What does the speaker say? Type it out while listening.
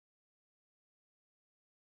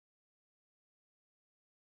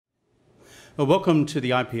Well, welcome to the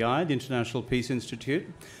IPI, the International Peace Institute.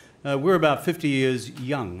 We're about 50 years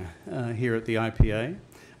young here at the IPI,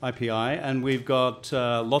 and we've got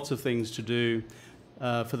lots of things to do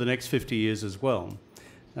for the next 50 years as well.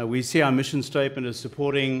 We see our mission statement as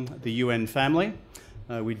supporting the UN family.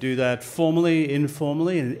 We do that formally,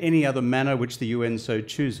 informally, and in any other manner which the UN so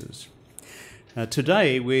chooses.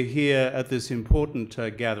 Today, we're here at this important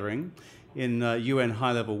gathering in UN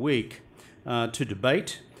High-Level Week to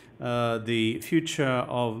debate the future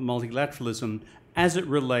of multilateralism as it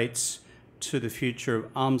relates to the future of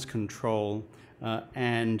arms control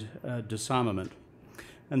and disarmament.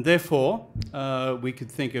 And therefore, we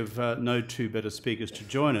could think of no two better speakers to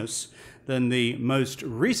join us than the most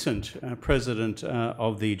recent President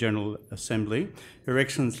of the General Assembly, Her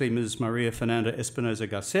Excellency Ms. Maria Fernanda Espinosa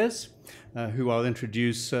Garcés, who I'll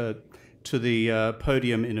introduce to the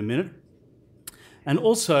podium in a minute. And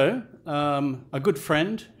also a good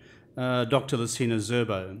friend, Dr. Lucina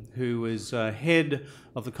Zerbo, who is head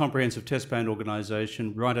of the Comprehensive Test Ban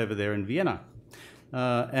Organization right over there in Vienna.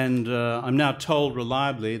 I'm now told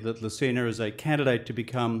reliably that Lucina is a candidate to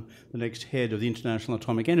become the next head of the International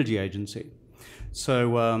Atomic Energy Agency.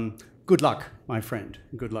 So good luck, my friend,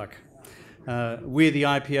 good luck. We, the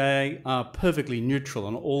IPA, are perfectly neutral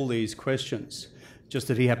on all these questions, just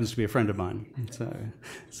that he happens to be a friend of mine.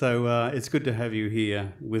 So it's good to have you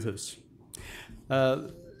here with us.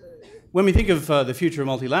 When we think of the future of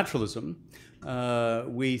multilateralism,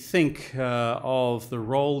 we think of the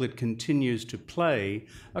role it continues to play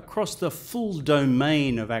across the full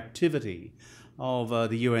domain of activity of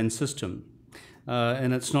the UN system.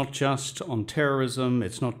 And it's not just on terrorism,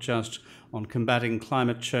 it's not just on combating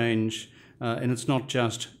climate change, and it's not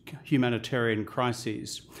just humanitarian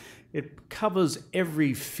crises. It covers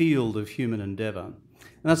every field of human endeavor.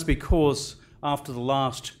 And that's because after the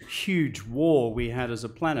last huge war we had as a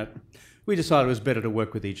planet, we decided it was better to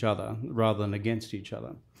work with each other rather than against each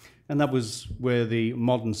other. And that was where the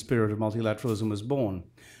modern spirit of multilateralism was born.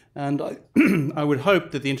 And I would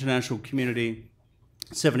hope that the international community,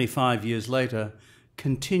 75 years later,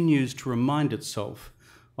 continues to remind itself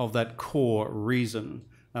of that core reason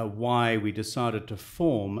why we decided to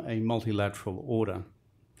form a multilateral order.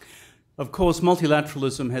 Of course,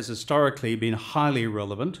 multilateralism has historically been highly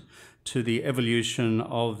relevant to the evolution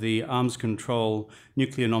of the arms control,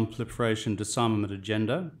 nuclear non-proliferation, disarmament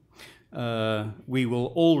agenda. We will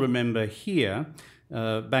all remember here,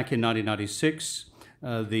 back in 1996,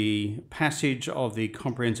 the passage of the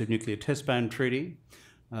Comprehensive Nuclear Test Ban Treaty.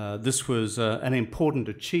 This was an important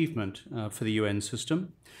achievement for the UN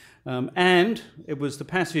system. And it was the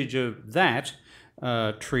passage of that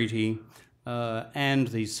treaty and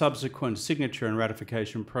the subsequent signature and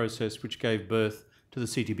ratification process which gave birth to the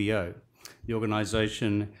CTBO, the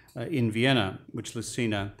organization in Vienna, which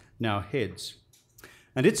Lucina now heads.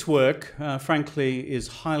 And its work, frankly, is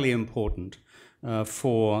highly important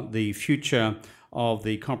for the future of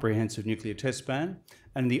the Comprehensive Nuclear Test Ban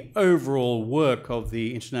and the overall work of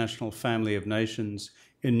the international family of nations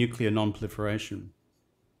in nuclear non-proliferation.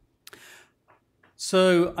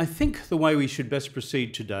 So I think the way we should best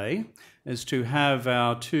proceed today is to have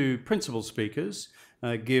our two principal speakers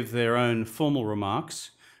give their own formal remarks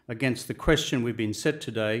against the question we've been set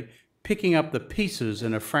today, picking up the pieces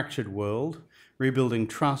in a fractured world, rebuilding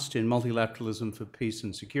trust in multilateralism for peace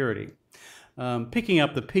and security. Picking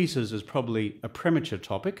up the pieces is probably a premature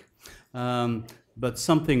topic, but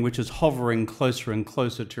something which is hovering closer and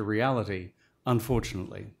closer to reality,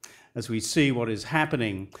 unfortunately, as we see what is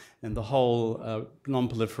happening in the whole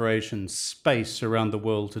non-proliferation space around the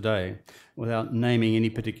world today, without naming any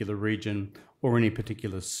particular region or any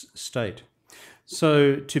particular state.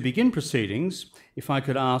 So to begin proceedings, if I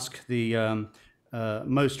could ask the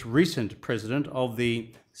most recent president of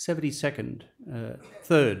the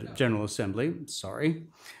 73rd General Assembly,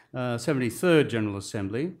 73rd General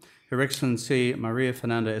Assembly, Her Excellency Maria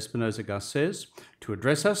Fernanda Espinosa Garcés, to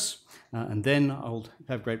address us, and then I'll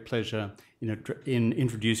have great pleasure in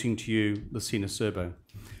introducing to you Lucina Zerbo.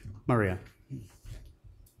 Maria.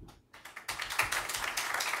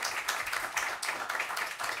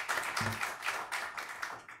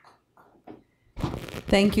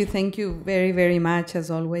 Thank you very, very much,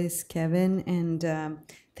 as always, Kevin. And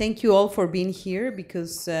thank you all for being here,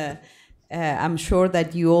 because I'm sure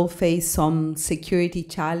that you all face some security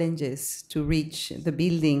challenges to reach the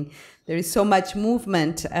building. There is so much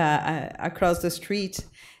movement across the street,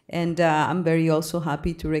 and I'm very also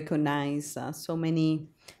happy to recognize so many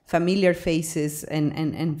familiar faces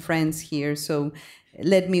and friends here. So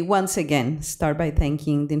let me once again start by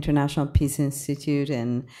thanking the International Peace Institute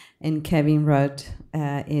and Kevin Rudd.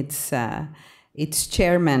 It's its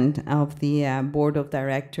chairman of the board of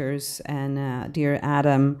directors, and dear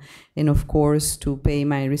Adam, and of course to pay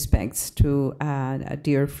my respects to a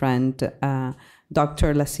dear friend,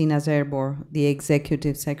 Dr. Lassina Zerbor, the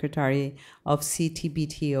executive secretary of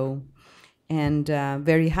CTBTO. And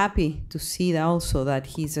very happy to see also that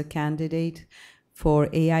he's a candidate for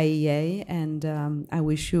AIEA, and I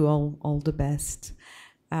wish you all the best.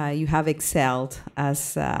 You have excelled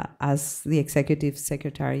as the executive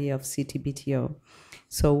secretary of CTBTO.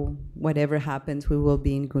 So whatever happens, we will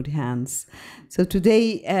be in good hands. So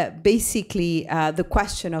today, basically, the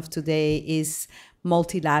question of today is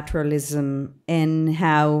multilateralism and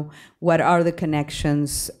what are the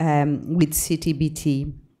connections with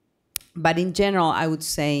CTBT. But in general, I would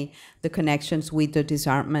say the connections with the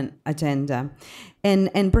disarmament agenda.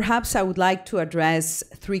 And perhaps I would like to address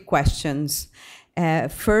three questions.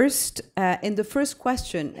 First, in the first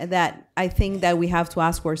question that I think that we have to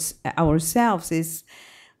ask ourselves is,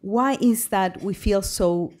 why is that we feel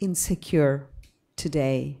so insecure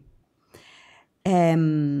today?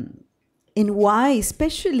 And why,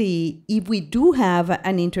 especially if we do have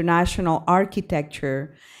an international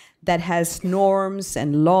architecture that has norms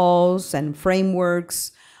and laws and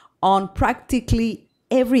frameworks on practically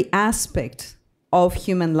every aspect of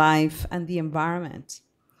human life and the environment.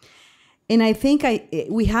 And I think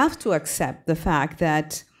we have to accept the fact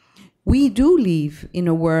that we do live in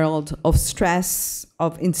a world of stress,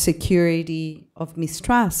 of insecurity, of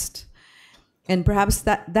mistrust. And perhaps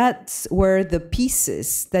that's where the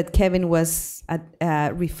pieces that Kevin was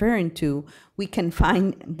referring to, we can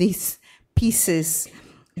find these pieces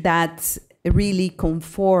that really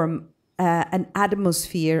conform an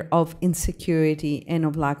atmosphere of insecurity and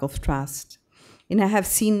of lack of trust. And I have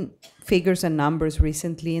seen figures and numbers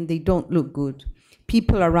recently, and they don't look good.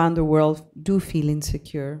 People around the world do feel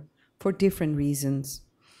insecure for different reasons.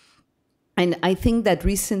 And I think that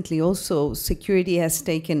recently also security has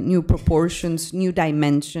taken new proportions, new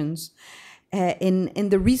dimensions.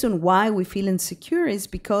 And the reason why we feel insecure is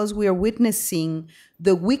because we are witnessing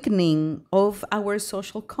the weakening of our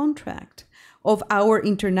social contract, of our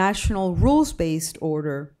international rules-based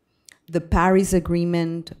order, the Paris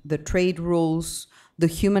Agreement, the trade rules, the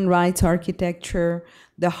human rights architecture,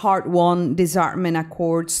 the hard-won disarmament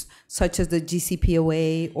accords, such as the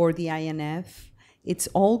JCPOA or the INF. It's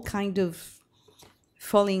all kind of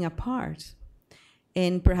falling apart.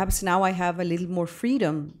 And perhaps now I have a little more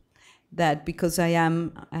freedom, that because I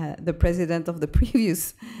am the president of the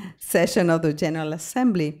previous session of the General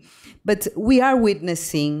Assembly. But we are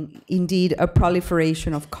witnessing, indeed, a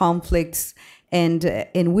proliferation of conflicts,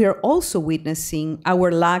 and we are also witnessing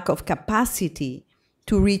our lack of capacity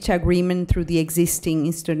to reach agreement through the existing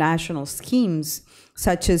international schemes,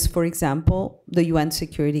 such as, for example, the UN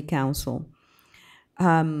Security Council.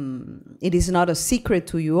 It is not a secret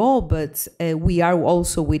to you all, but we are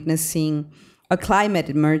also witnessing a climate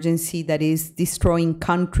emergency that is destroying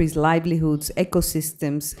countries' livelihoods,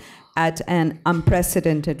 ecosystems at an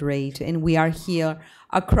unprecedented rate. And we are here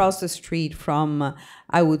across the street from,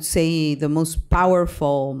 I would say, the most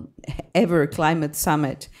powerful ever climate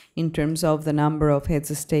summit in terms of the number of heads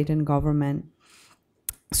of state and government.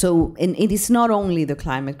 So, and it is not only the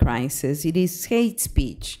climate crisis, it is hate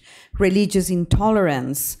speech, religious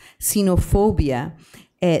intolerance, xenophobia,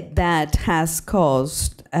 that has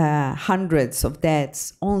caused hundreds of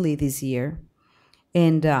deaths only this year.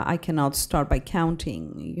 And I cannot start by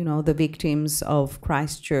counting, the victims of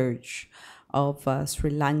Christchurch, of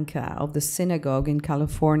Sri Lanka, of the synagogue in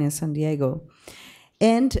California, San Diego.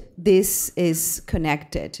 And this is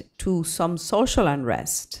connected to some social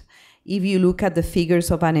unrest. If you look at the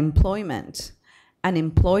figures of unemployment,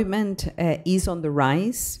 is on the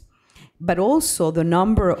rise, but also the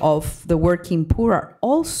number of the working poor are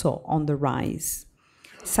also on the rise.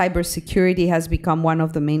 Cybersecurity has become one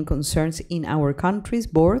of the main concerns in our countries,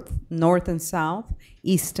 both North and South,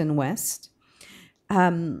 East and West.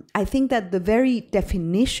 I think that the very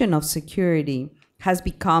definition of security has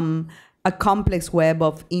become a complex web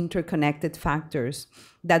of interconnected factors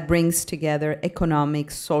that brings together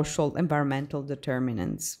economic, social, environmental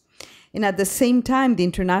determinants. And at the same time, the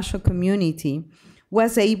international community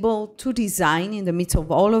was able to design, in the midst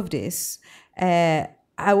of all of this,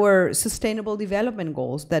 our sustainable development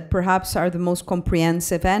goals that perhaps are the most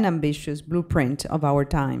comprehensive and ambitious blueprint of our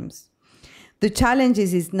times. The challenge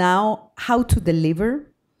is now how to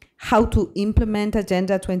deliver, how to implement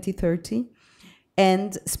Agenda 2030,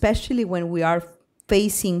 and especially when we are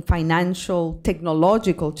facing financial,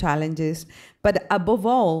 technological challenges. But above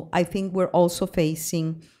all, I think we're also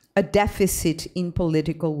facing a deficit in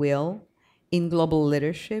political will, in global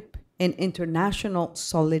leadership, and international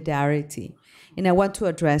solidarity. And I want to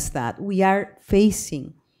address that. We are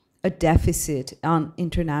facing a deficit on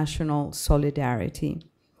international solidarity.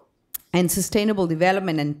 And sustainable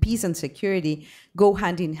development and peace and security go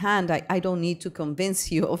hand in hand. I don't need to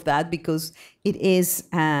convince you of that, because it is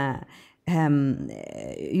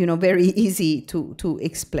very easy to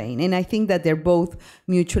explain. And I think that they're both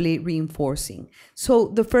mutually reinforcing. So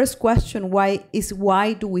the first question, why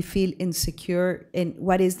do we feel insecure, and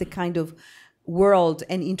what is the kind of world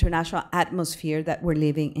and international atmosphere that we're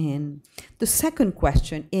living in? The second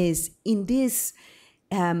question is, in this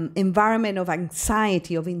environment of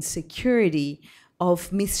anxiety, of insecurity,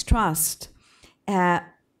 of mistrust,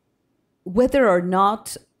 whether or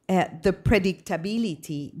not the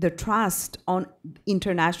predictability, the trust on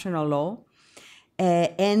international law,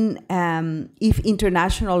 and if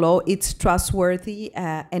international law is trustworthy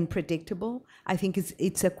and predictable, I think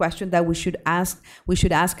it's a question that we should ask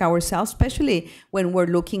ourselves, especially when we're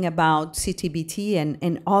looking about CTBT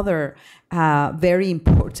and other very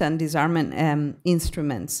important disarmament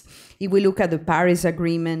instruments. If we look at the Paris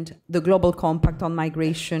Agreement, the Global Compact on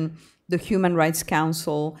Migration, the Human Rights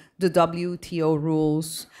Council, the WTO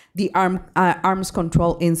rules, the arms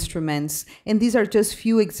control instruments, and these are just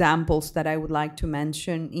few examples that I would like to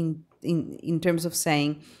mention in terms of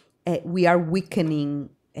saying we are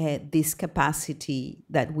weakening this capacity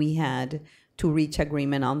that we had to reach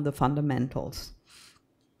agreement on the fundamentals.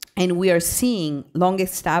 And we are seeing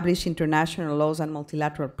long-established international laws and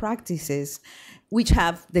multilateral practices which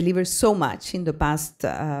have delivered so much in the past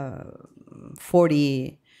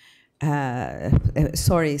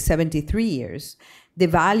 73 years,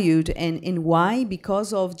 devalued. And why?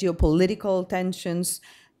 Because of geopolitical tensions,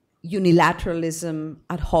 unilateralism,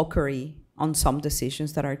 ad hocery on some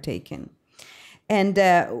decisions that are taken. And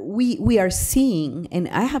we are seeing, and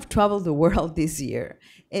I have traveled the world this year,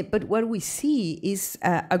 but what we see is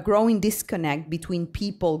a growing disconnect between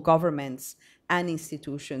people, governments, and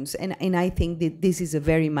institutions. And I think that this is a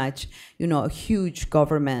very much, a huge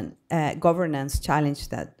governance challenge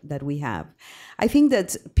that we have. I think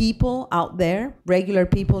that people out there, regular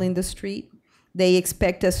people in the street, they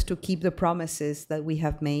expect us to keep the promises that we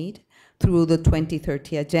have made through the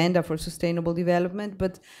 2030 Agenda for Sustainable Development,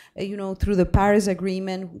 but through the Paris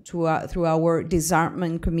Agreement, through our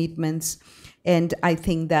disarmament commitments. And I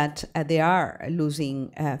think that they are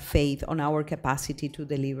losing faith on our capacity to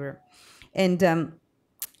deliver. And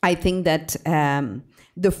I think that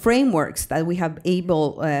the frameworks that we have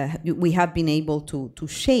been able to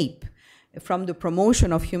shape, from the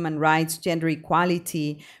promotion of human rights, gender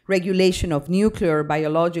equality, regulation of nuclear,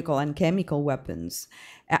 biological, and chemical weapons,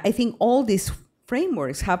 I think all these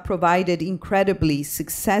frameworks have provided incredibly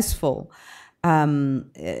successful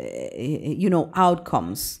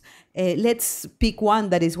outcomes. Let's pick one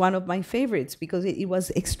that is one of my favorites because it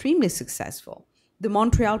was extremely successful. The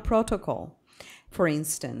Montreal Protocol, for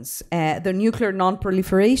instance, the Nuclear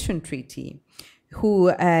Non-Proliferation Treaty, who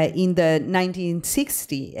in the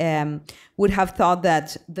 1960s would have thought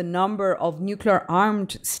that the number of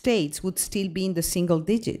nuclear-armed states would still be in the single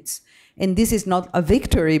digits. And this is not a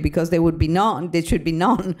victory because they should be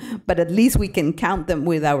none, but at least we can count them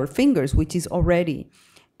with our fingers, which is already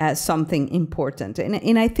something important.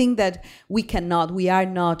 And I think that we are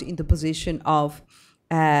not in the position of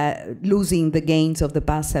losing the gains of the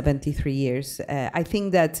past 73 years. I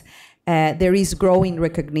think that there is growing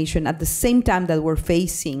recognition at the same time that we're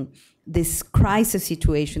facing this crisis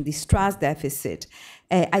situation, this trust deficit.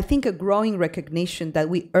 I think a growing recognition that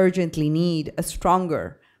we urgently need a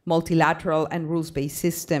stronger multilateral and rules-based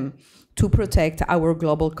system to protect our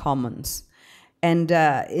global commons. And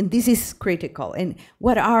this is critical. And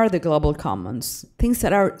what are the global commons? Things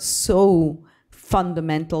that are so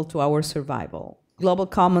fundamental to our survival. Global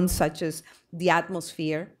commons such as the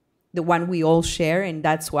atmosphere, the one we all share, and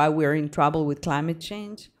that's why we're in trouble with climate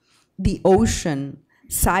change, the ocean,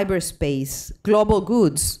 cyberspace, global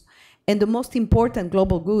goods. And the most important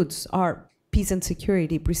global goods are peace and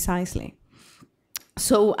security, precisely.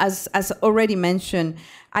 So as already mentioned,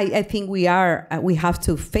 I think we have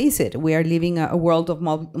to face it. We are living a world of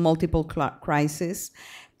multiple crises,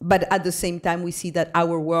 but at the same time, we see that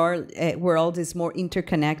our world is more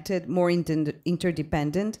interconnected, more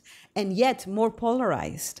interdependent, and yet more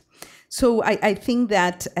polarized. So I think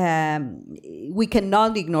that we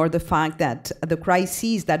cannot ignore the fact that the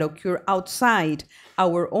crises that occur outside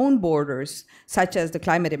our own borders, such as the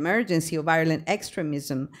climate emergency or violent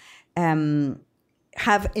extremism,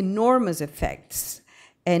 have enormous effects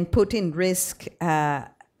and put in risk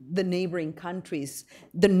the neighboring countries,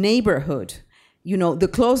 the neighborhood, you know, the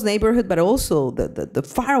close neighborhood, but also the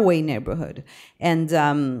faraway neighborhood.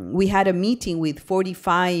 And we had a meeting with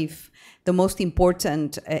 45, the most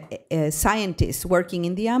important scientists working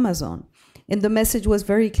in the Amazon. And the message was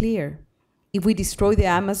very clear. If we destroy the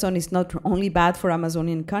Amazon, it's not only bad for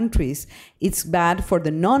Amazonian countries, it's bad for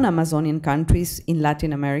the non-Amazonian countries in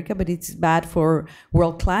Latin America, but it's bad for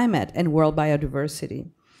world climate and world biodiversity.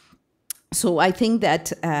 So I think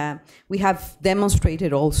that we have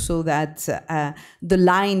demonstrated also that the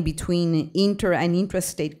line between inter and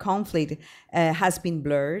intrastate conflict has been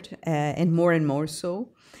blurred, and more so.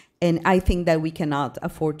 And I think that we cannot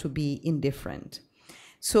afford to be indifferent.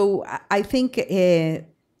 So I think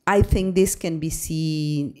this can be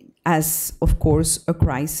seen as, of course, a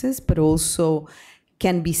crisis, but also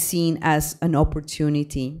can be seen as an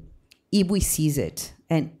opportunity if we seize it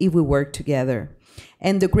and if we work together.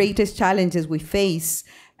 And the greatest challenges we face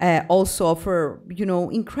also offer, you know,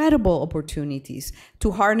 incredible opportunities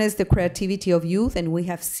to harness the creativity of youth. And we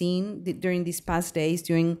have seen during these past days,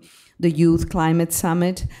 during the Youth Climate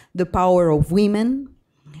Summit, the power of women.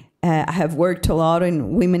 I have worked a lot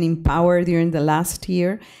in Women in Power during the last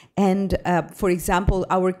year. And, for example,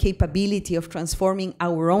 our capability of transforming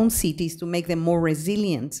our own cities to make them more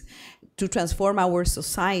resilient, to transform our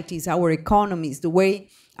societies, our economies, the way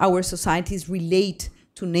our societies relate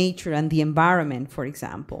to nature and the environment, for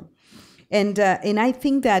example. And I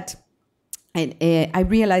think that, and I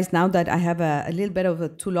realize now that I have a little bit of a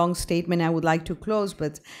too long statement I would like to close,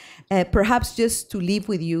 but perhaps just to leave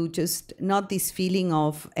with you, just not this feeling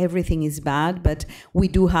of everything is bad, but we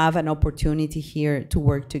do have an opportunity here to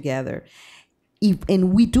work together.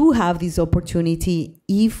 And we do have this opportunity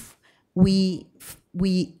if we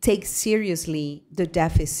take seriously the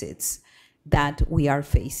deficits that we are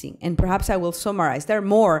facing. And perhaps I will summarize. There are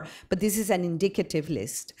more, but this is an indicative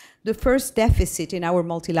list. The first deficit in our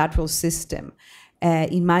multilateral system,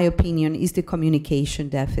 in my opinion, is the communication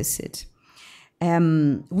deficit.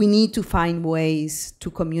 We need to find ways to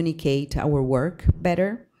communicate our work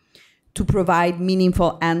better, to provide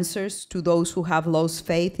meaningful answers to those who have lost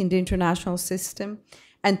faith in the international system,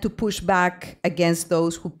 and to push back against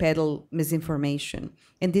those who peddle misinformation.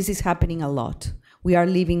 And this is happening a lot. We are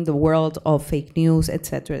living the world of fake news, et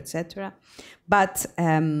cetera, et cetera. But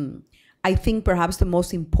I think perhaps the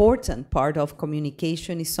most important part of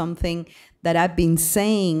communication is something that I've been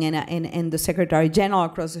saying, and the Secretary General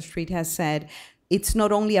across the street has said. It's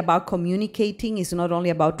not only about communicating, it's not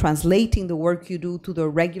only about translating the work you do to the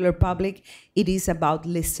regular public, it is about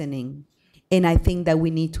listening. And I think that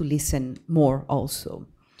we need to listen more also.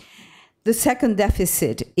 The second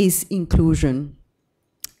deficit is inclusion.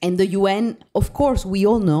 And the UN, of course, we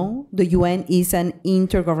all know the UN is an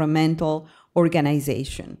intergovernmental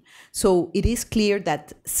organization. So it is clear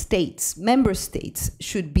that states, member states,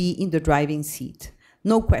 should be in the driving seat,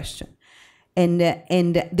 no question. And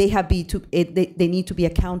they need to be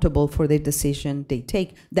accountable for the decision they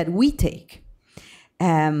take, that we take.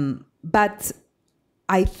 But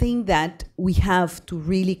I think that we have to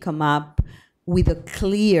really come up with a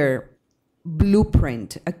clear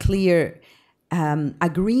blueprint, a clear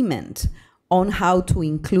agreement on how to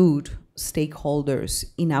include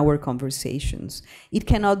stakeholders in our conversations. It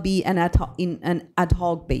cannot be an ad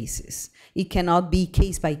hoc basis. It cannot be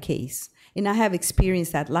case by case. And I have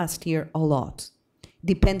experienced that last year a lot.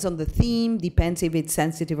 Depends on the theme, depends if it's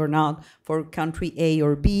sensitive or not for country A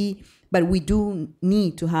or B, but we do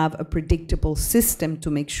need to have a predictable system to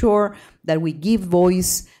make sure that we give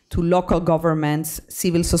voice to local governments,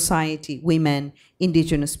 civil society, women,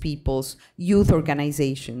 indigenous peoples, youth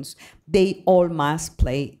organizations. They all must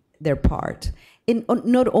play their part. And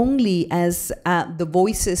not only as the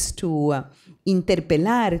voices to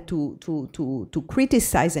interpelar, to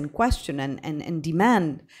criticize and question and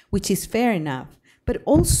demand, which is fair enough, but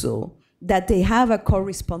also that they have a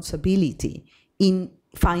co-responsibility in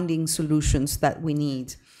finding solutions that we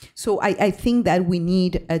need. So I think that we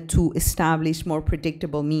need to establish more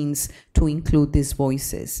predictable means to include these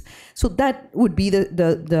voices. So that would be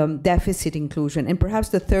the deficit inclusion. And perhaps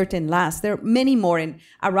the third and last, there are many more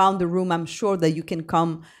around the room. I'm sure that you can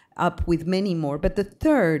come up with many more. But the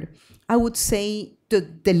third, I would say the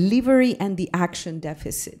delivery and the action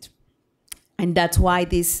deficit. And that's why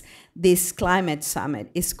this climate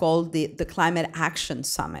summit is called the Climate Action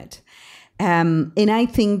Summit. And I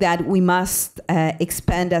think that we must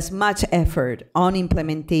expend as much effort on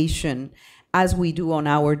implementation as we do on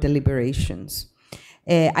our deliberations.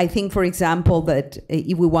 I think, for example, that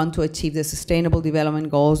if we want to achieve the Sustainable Development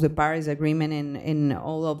Goals, the Paris Agreement, and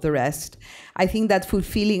all of the rest, I think that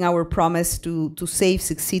fulfilling our promise to save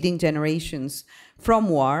succeeding generations from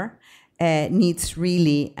war needs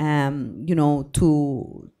really,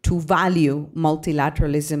 to value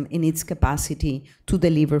multilateralism in its capacity to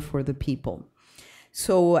deliver for the people.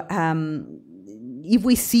 So if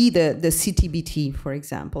we see the CTBT, for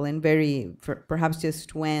example, and perhaps just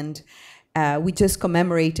to end, we just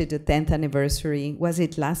commemorated the 10th anniversary. Was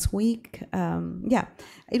it last week? Yeah,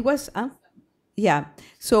 it was. Yeah.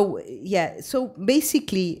 So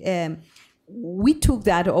basically, we took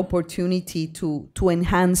that opportunity to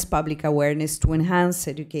enhance public awareness, to enhance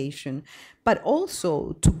education, but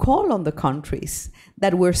also to call on the countries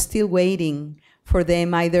that were still waiting for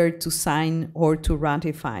them either to sign or to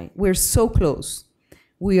ratify. We're so close.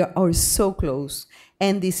 We are so close.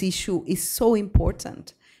 And this issue is so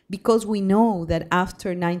important because we know that after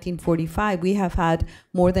 1945, we have had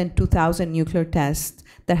more than 2,000 nuclear tests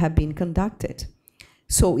that have been conducted.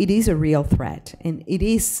 So it is a real threat. And it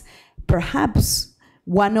is perhaps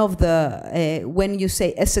one of the, when you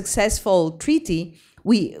say a successful treaty,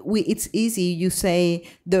 it's easy, you say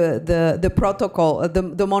the protocol,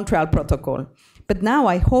 the Montreal Protocol. But now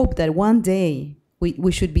I hope that one day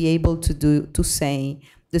we should be able to say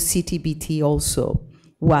the CTBT also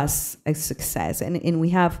was a success, and we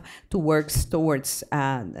have to work towards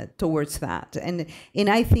that. And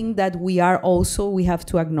I think that we have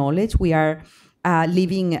to acknowledge we are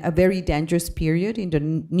living a very dangerous period in the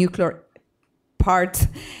nuclear part,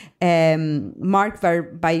 marked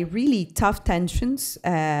by really tough tensions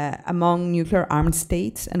among nuclear armed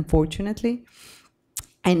states, unfortunately.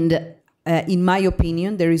 And in my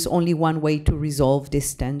opinion, there is only one way to resolve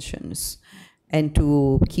these tensions and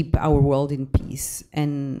to keep our world in peace.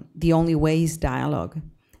 And the only way is dialogue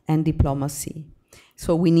and diplomacy.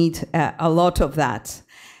 So we need a lot of that.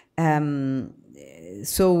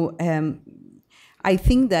 I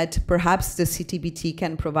think that perhaps the CTBT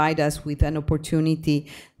can provide us with an opportunity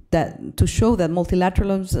to show that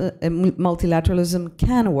multilateralism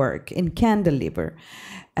can work and can deliver.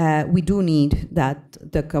 We do need that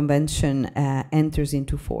the convention enters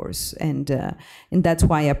into force, and that's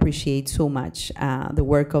why I appreciate so much the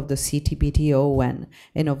work of the CTBTO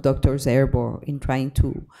and of Dr. Zerbo in trying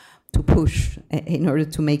to push in order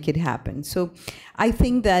to make it happen. So I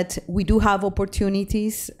think that we do have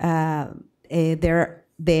opportunities.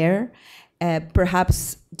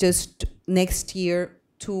 Perhaps just next year,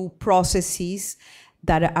 2 processes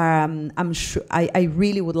that I'm sure I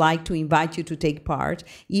really would like to invite you to take part,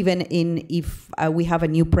 even if we have a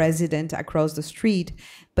new president across the street.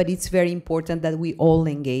 But it's very important that we all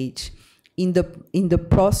engage in the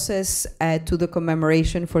process to the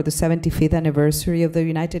commemoration for the 75th anniversary of the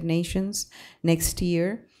United Nations next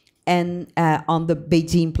year, and on the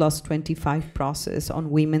Beijing Plus 25 process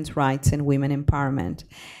on women's rights and women empowerment.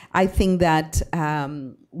 I think that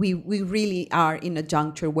we really are in a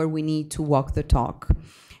juncture where we need to walk the talk.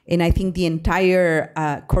 And I think the entire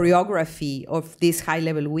choreography of this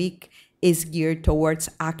high-level week is geared towards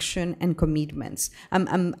action and commitments.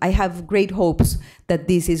 I have great hopes that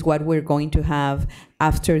this is what we're going to have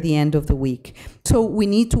after the end of the week. So we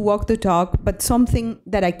need to walk the talk, but something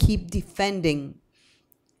that I keep defending,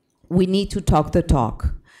 we need to talk the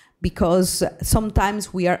talk, because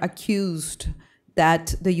sometimes we are accused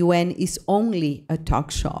that the UN is only a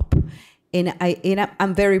talk shop. And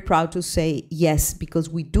I'm very proud to say yes, because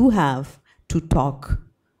we do have to talk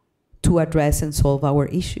to address and solve our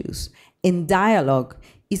issues. And dialogue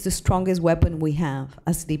is the strongest weapon we have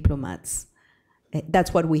as diplomats.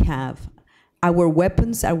 That's what we have. Our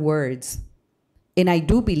weapons are words. And I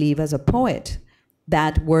do believe as a poet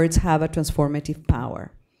that words have a transformative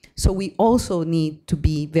power. So we also need to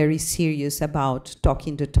be very serious about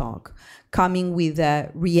talking the talk, coming with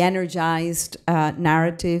re-energized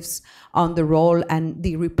narratives on the role and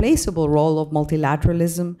the irreplaceable role of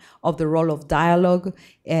multilateralism, of the role of dialogue,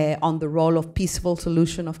 on the role of peaceful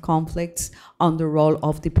solution of conflicts, on the role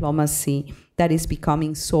of diplomacy that is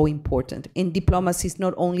becoming so important. And diplomacy is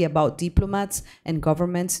not only about diplomats and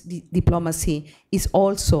governments, diplomacy is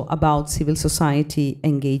also about civil society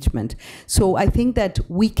engagement. So I think that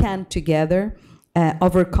we can together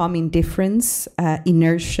overcome indifference,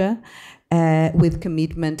 inertia, with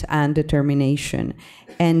commitment and determination.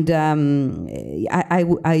 And I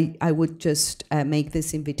would just make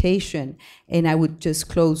this invitation, and I would just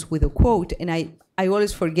close with a quote. And I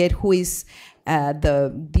always forget who is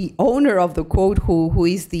the owner of the quote, who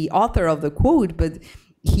is the author of the quote, but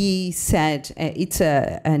he said, it's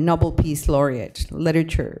a Nobel Peace Laureate,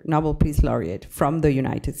 literature Nobel Peace Laureate from the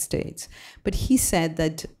United States. But he said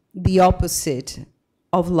that the opposite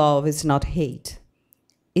of love is not hate.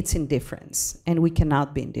 It's indifference, and we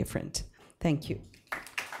cannot be indifferent. Thank you.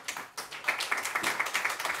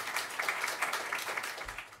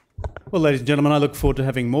 Well, ladies and gentlemen, I look forward to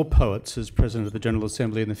having more poets as President of the General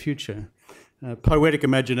Assembly in the future. Poetic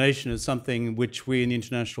imagination is something which we in the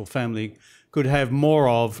international family could have more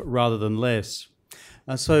of rather than less.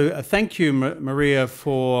 So thank you, Maria,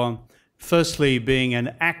 for firstly being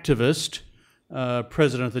an activist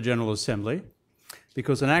President of the General Assembly,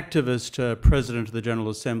 because an activist President of the General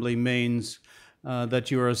Assembly means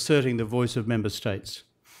that you are asserting the voice of member states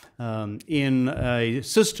in a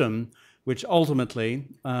system which ultimately,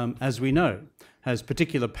 as we know, has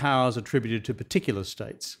particular powers attributed to particular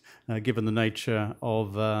states, given the nature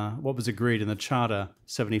of what was agreed in the Charter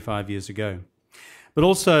 75 years ago. But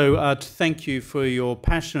also to thank you for your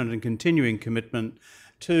passionate and continuing commitment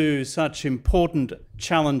to such important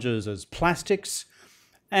challenges as plastics,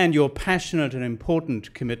 and your passionate and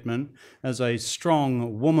important commitment as a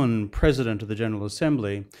strong woman President of the General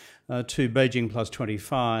Assembly to Beijing Plus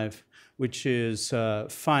 25, which is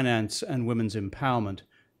finance and women's empowerment.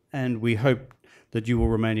 And we hope that you will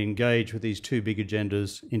remain engaged with these two big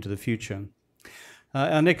agendas into the future.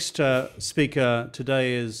 Our next speaker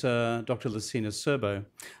today is Dr. Lucina Serbo.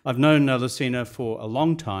 I've known Lucina for a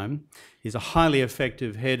long time. He's a highly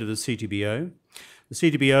effective head of the CTBO. The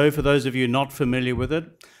CTBO, for those of you not familiar with it,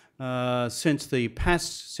 since we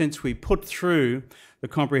put through the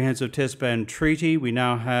Comprehensive Test Ban Treaty, we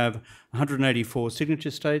now have 184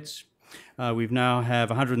 signature states. We now have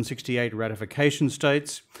 168 ratification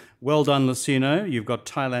states. Well done, Lucina. You've got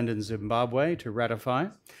Thailand and Zimbabwe to ratify.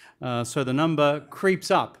 So the number creeps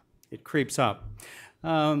up. It creeps up.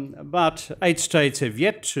 But 8 states have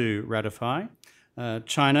yet to ratify.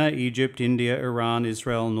 China, Egypt, India, Iran,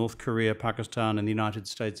 Israel, North Korea, Pakistan, and the United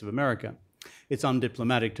States of America. It's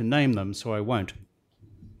undiplomatic to name them, so I won't.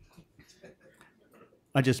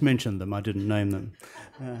 I just mentioned them, I didn't name them.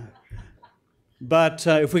 But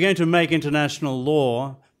if we're going to make international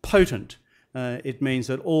law potent, it means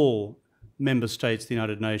that all member states of the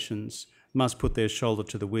United Nations must put their shoulder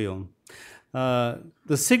to the wheel.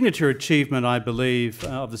 The signature achievement, I believe,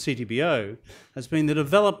 of the CTBO has been the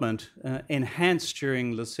development, enhanced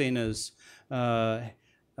during Lucina's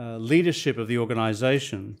leadership of the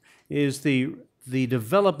organisation, is the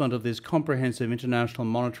development of this comprehensive international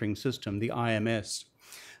monitoring system, the IMS.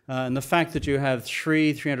 And the fact that you have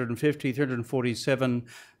 347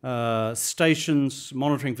 stations,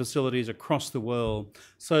 monitoring facilities across the world,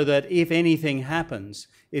 so that if anything happens,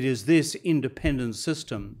 it is this independent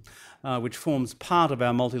system which forms part of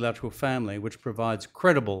our multilateral family, which provides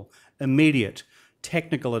credible, immediate,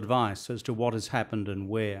 technical advice as to what has happened and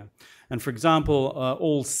where. And for example,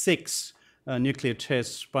 all 6 nuclear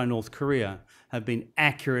tests by North Korea have been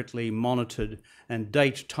accurately monitored and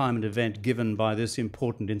date, time and event given by this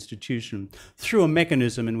important institution through a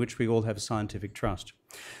mechanism in which we all have scientific trust.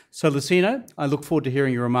 So Lucina, I look forward to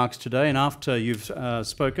hearing your remarks today, and after you've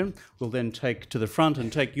spoken, we'll then take to the front and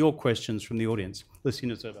take your questions from the audience.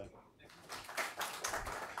 Lucina Serbo.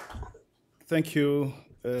 Thank you,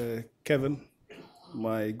 Kevin,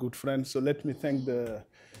 my good friend. So let me thank the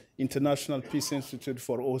International Peace Institute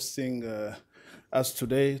for hosting us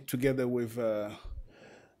today, together with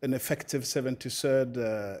an effective 73rd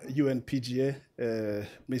UNPGA,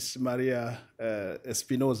 Miss Maria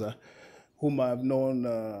Espinosa, whom I've known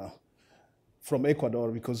from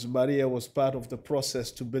Ecuador, because Maria was part of the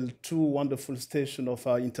process to build 2 wonderful stations of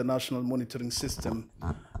our international monitoring system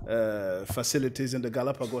facilities in the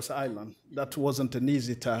Galapagos Island. That wasn't an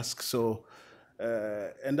easy task, so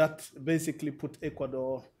and that basically put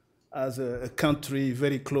Ecuador as a country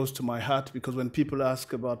very close to my heart, because when people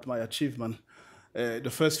ask about my achievement, the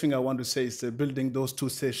first thing I want to say is building those 2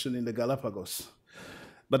 stations in the Galapagos.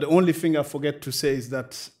 But the only thing I forget to say is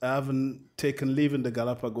that I haven't taken leave in the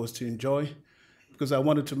Galapagos to enjoy, because I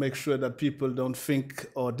wanted to make sure that people don't think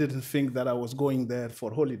or didn't think that I was going there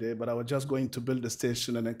for holiday, but I was just going to build a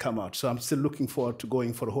station and then come out. So I'm still looking forward to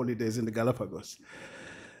going for holidays in the Galapagos.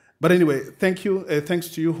 But anyway, thank you. Thanks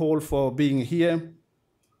to you all for being here.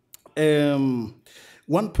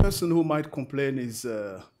 One person who might complain is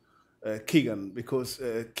Keegan, because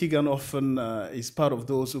Keegan often is part of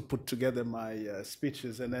those who put together my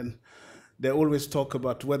speeches, and then they always talk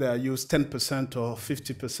about whether I use 10% or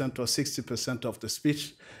 50% or 60% of the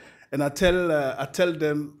speech. And I tell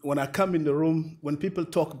them, when I come in the room, when people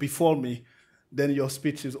talk before me, then your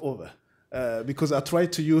speech is over. Because I try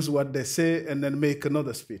to use what they say and then make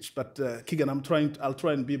another speech. But Keegan, I'll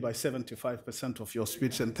try and be by 75% of your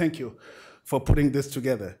speech, and thank you for putting this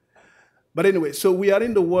together. But anyway, so we are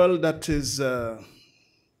in the world that is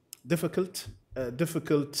difficult,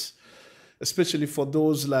 especially for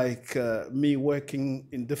those like me working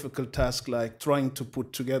in difficult tasks like trying to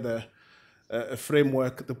put together a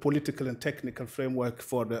framework, the political and technical framework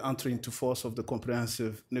for the entry into force of the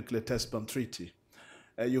Comprehensive Nuclear Test Ban Treaty.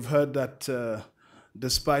 You've heard that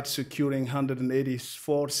despite securing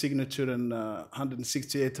 184 signature and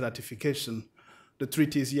 168 ratification, the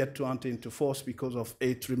treaty is yet to enter into force because of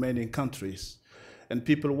 8 remaining countries. And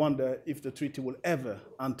people wonder if the treaty will ever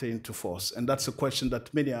enter into force. And that's a question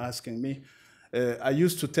that many are asking me. I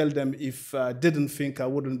used to tell them if I didn't think I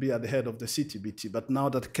wouldn't be at the head of the CTBT. But now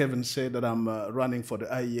that Kevin said that I'm running for the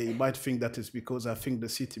IEA, you might think that is because I think the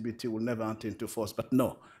CTBT will never enter into force. But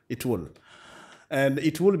no, it will. And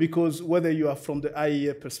it will because whether you are from the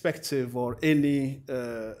IEA perspective or any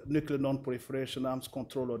nuclear non-proliferation, arms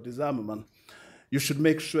control, or disarmament, you should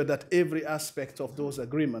make sure that every aspect of those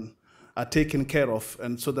agreements are taken care of,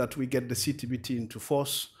 and so that we get the CTBT into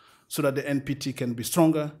force, so that the NPT can be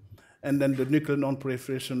stronger, and then the nuclear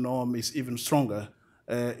non-proliferation norm is even stronger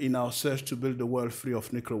in our search to build a world free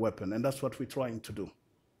of nuclear weapons. And that's what we're trying to do.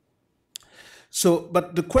 So,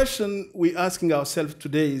 but the question we're asking ourselves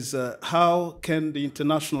today is how can the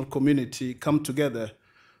international community come together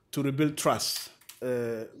to rebuild trust?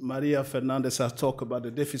 Maria Fernandez has talked about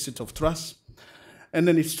the deficit of trust. And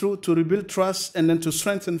then it's true, to rebuild trust and then to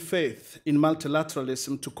strengthen faith in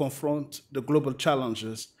multilateralism to confront the global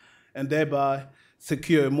challenges and thereby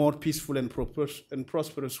secure a more peaceful and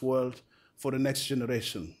prosperous world for the next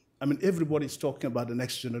generation. I mean, everybody's talking about the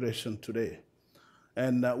next generation today.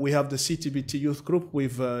 And we have the CTBT youth group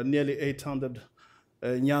with nearly 800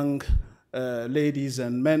 young ladies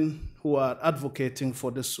and men who are advocating for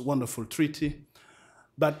this wonderful treaty.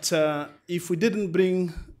 But if we didn't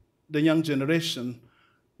bring the young generation,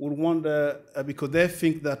 would wonder, because they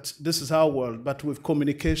think that this is our world, but with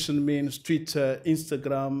communication means Twitter,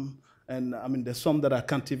 Instagram, and I mean, there's some that I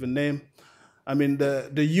can't even name. I mean,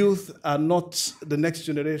 the youth are not the next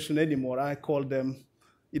generation anymore. I call them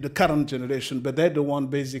the current generation, but they're the one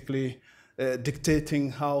basically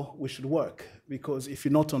dictating how we should work. Because if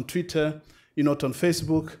you're not on Twitter, you're not on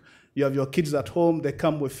Facebook, you have your kids at home, they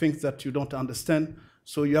come with things that you don't understand.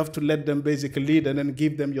 So you have to let them basically lead and then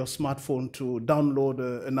give them your smartphone to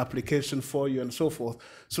download an application for you and so forth,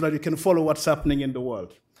 so that you can follow what's happening in the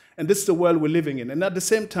world. And this is the world we're living in. And at the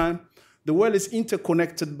same time, the world is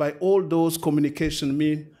interconnected by all those communication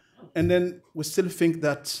means, and then we still think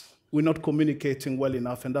that we're not communicating well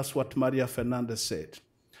enough, and that's what Maria Fernandez said.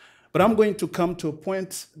 But I'm going to come to a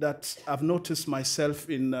point that I've noticed myself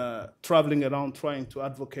in traveling around trying to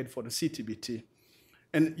advocate for the CTBT.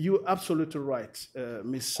 And you're absolutely right,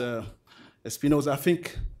 Ms. Espinosa. I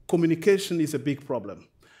think communication is a big problem.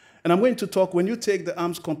 And I'm going to talk, when you take the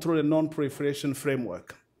arms control and non-proliferation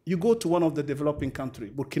framework, you go to one of the developing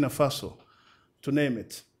countries, Burkina Faso, to name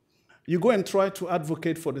it. You go and try to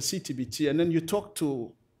advocate for the CTBT, and then you talk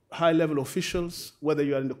to high-level officials, whether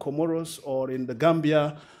you are in the Comoros or in the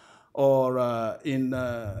Gambia or in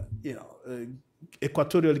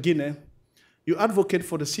Equatorial Guinea. You advocate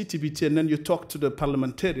for the CTBT, and then you talk to the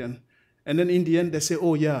parliamentarian, and then in the end they say,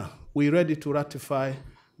 oh yeah, we're ready to ratify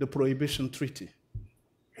the Prohibition Treaty.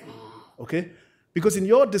 Okay? Because in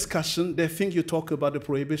your discussion, they think you talk about the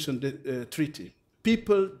Prohibition Treaty.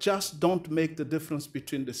 People just don't make the difference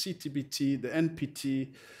between the CTBT, the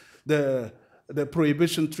NPT, the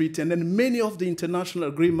Prohibition Treaty, and then many of the international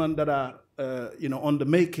agreements that are on the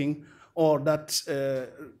making or that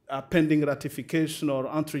are pending ratification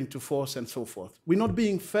or entering into force and so forth. We're not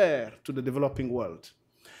being fair to the developing world.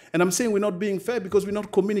 And I'm saying we're not being fair because we're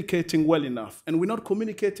not communicating well enough. And we're not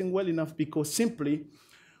communicating well enough because simply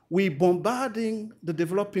we're bombarding the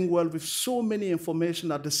developing world with so many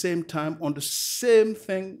information at the same time on the same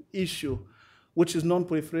issue, which is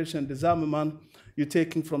non-proliferation and disarmament. You're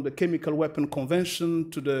taking from the Chemical Weapon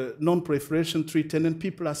Convention to the Non-Proliferation Treaty, and then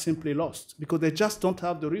people are simply lost because they just don't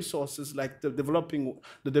have the resources like the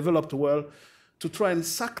developed world to try and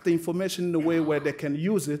suck the information in a way where they can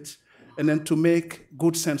use it and then to make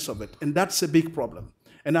good sense of it. And that's a big problem.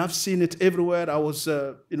 And I've seen it everywhere. I was,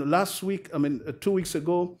 last week, 2 weeks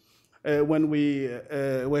ago, when we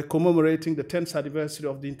were commemorating the 10th anniversary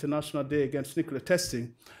of the International Day Against Nuclear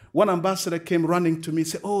Testing, one ambassador came running to me and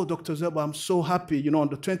said, oh, Dr. Zerbo, I'm so happy. On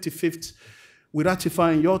the 25th, we're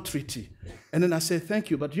ratifying your treaty. And then I said,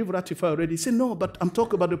 thank you, but you've ratified already. He said, no, but I'm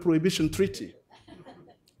talking about the Prohibition Treaty.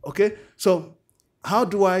 Okay? So how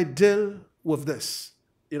do I deal with this?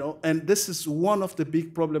 And this is one of the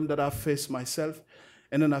big problems that I've faced myself.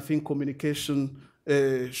 And then I think communication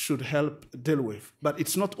should help deal with. But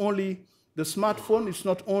it's not only the smartphone, it's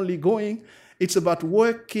not only going, it's about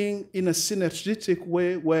working in a synergetic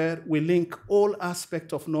way where we link all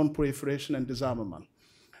aspects of non-proliferation and disarmament.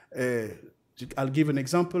 I'll give an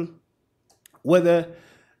example. Whether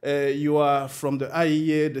you are from the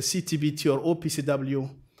IEA, the CTBT, or OPCW,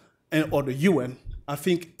 or the UN, I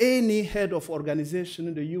think any head of organization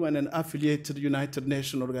in the UN and affiliated United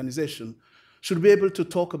Nations organization should be able to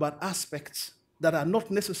talk about aspects that are not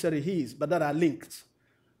necessarily his, but that are linked.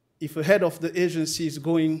 If a head of the agency is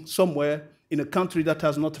going somewhere in a country that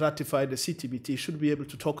has not ratified the CTBT, he should be able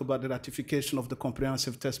to talk about the ratification of the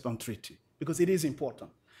Comprehensive Test Ban Treaty, because it is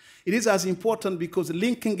important. It is as important because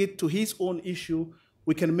linking it to his own issue,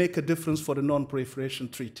 we can make a difference for the Non-Proliferation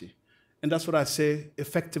Treaty. And that's what I say,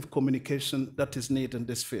 effective communication that is needed in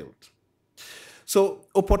this field. So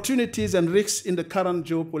opportunities and risks in the current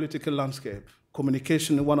geopolitical landscape.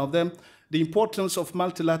 Communication is one of them. The importance of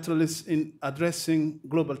multilateralism in addressing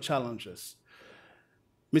global challenges.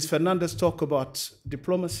 Ms. Fernandez talked about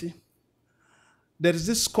diplomacy. There is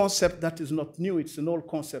this concept that is not new, it's an old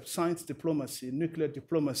concept, science diplomacy, nuclear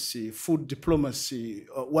diplomacy, food diplomacy,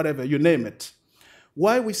 whatever, you name it.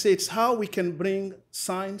 Why we say it's how we can bring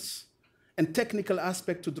science and technical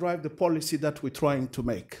aspect to drive the policy that we're trying to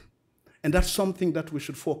make. And that's something that we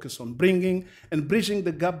should focus on, bringing and bridging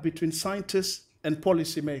the gap between scientists and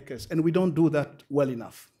policymakers, and we don't do that well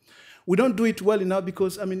enough. We don't do it well enough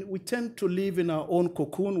because, I mean, we tend to live in our own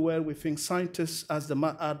cocoon where we think scientists are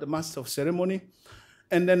the master of ceremony,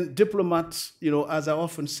 and then diplomats, you know, as I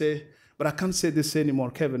often say, but I can't say this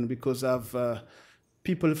anymore, Kevin, because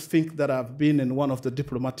people think that I've been in one of the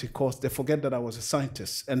diplomatic corps. They forget that I was a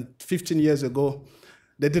scientist, and 15 years ago,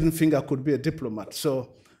 they didn't think I could be a diplomat.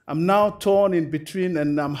 So I'm now torn in between,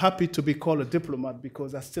 and I'm happy to be called a diplomat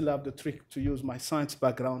because I still have the trick to use my science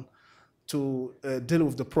background to deal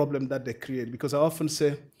with the problem that they create. Because I often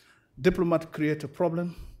say, diplomats create a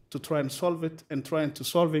problem to try and solve it, and trying to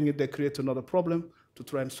solving it, they create another problem to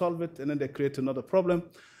try and solve it, and then they create another problem.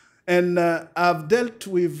 And I've dealt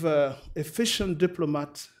with efficient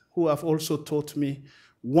diplomats who have also taught me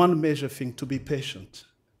one major thing, to be patient.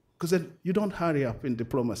 Because you don't hurry up in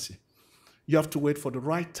diplomacy. You have to wait for the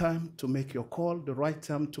right time to make your call, the right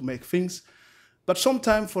time to make things. But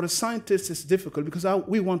sometimes for a scientist, it's difficult because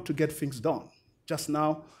we want to get things done just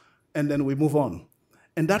now, and then we move on.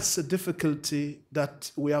 And that's a difficulty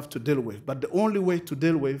that we have to deal with. But the only way to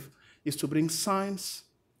deal with is to bring science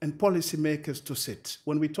and policymakers to sit.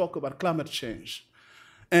 When we talk about climate change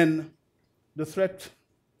and the threat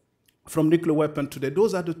from nuclear weapons today,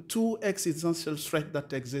 those are the two existential threats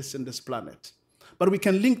that exist in this planet. But we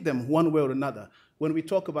can link them one way or another. When we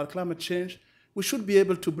talk about climate change, we should be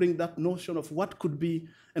able to bring that notion of what could be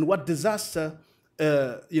and what disaster,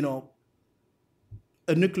 you know,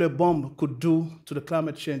 a nuclear bomb could do to the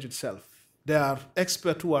climate change itself. There are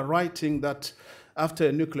experts who are writing that after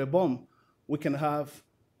a nuclear bomb, we can have,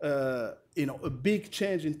 you know, a big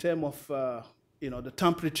change in terms of, you know, the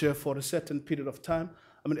temperature for a certain period of time.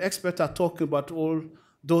 I mean, experts are talking about all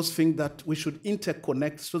those things that we should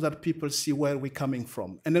interconnect so that people see where we're coming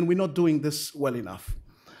from. And then we're not doing this well enough.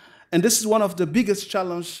 And this is one of the biggest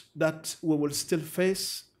challenges that we will still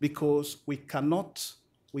face because we cannot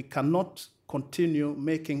continue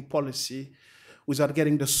making policy without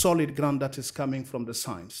getting the solid ground that is coming from the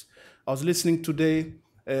science. I was listening today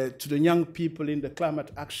to the young people in the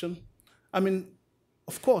climate action. I mean,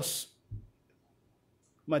 of course,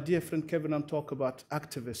 my dear friend Kevin and talk about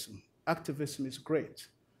activism. Activism is great,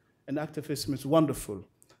 and activism is wonderful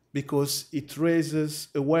because it raises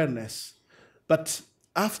awareness. But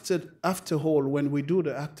after all, when we do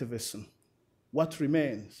the activism, what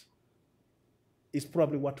remains is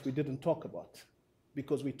probably what we didn't talk about,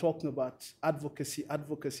 because we're talking about advocacy,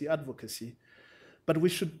 advocacy, advocacy. But we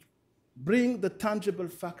should bring the tangible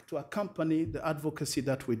fact to accompany the advocacy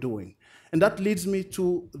that we're doing. And that leads me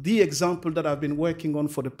to the example that I've been working on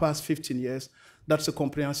for the past 15 years. That's the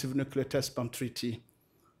Comprehensive Nuclear Test Ban Treaty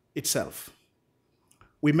itself.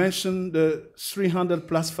 We mentioned the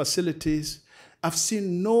 300+ facilities. I've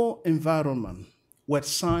seen no environment where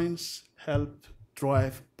science helped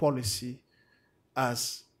drive policy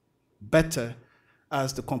as better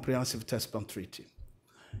as the Comprehensive Test Ban Treaty.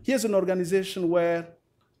 Here's an organization where,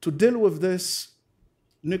 to deal with this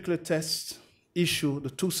nuclear test issue, the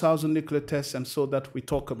 2,000 nuclear tests and so that we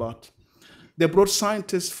talk about, they brought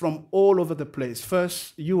scientists from all over the place.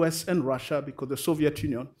 First, US and Russia, because the Soviet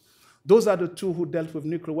Union, those are the two who dealt with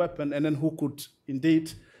nuclear weapons and then who could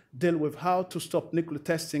indeed deal with how to stop nuclear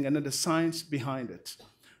testing and then the science behind it.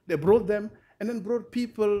 They brought them and then brought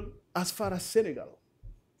people as far as Senegal,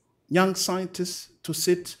 young scientists to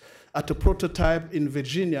sit at a prototype in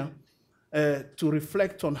Virginia to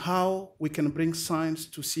reflect on how we can bring science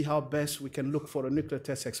to see how best we can look for a nuclear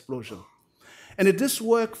test explosion. And it is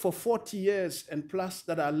work for 40 years and plus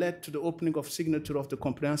that are led to the opening of signature of the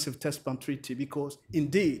Comprehensive Test Ban Treaty, because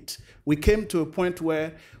indeed we came to a point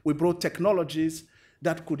where we brought technologies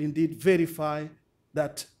that could indeed verify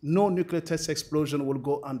that no nuclear test explosion will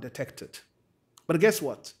go undetected. But guess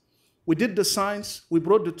what? We did the science, we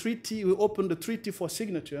brought the treaty, we opened the treaty for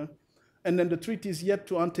signature, and then the treaty is yet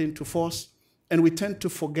to enter into force, and we tend to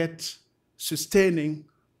forget sustaining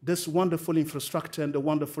this wonderful infrastructure and the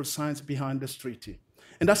wonderful science behind this treaty.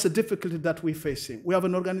 And that's the difficulty that we're facing. We have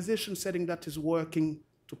an organization setting that is working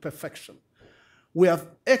to perfection. We have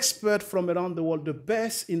experts from around the world, the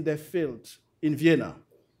best in their field in Vienna,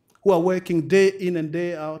 who are working day in and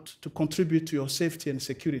day out to contribute to your safety and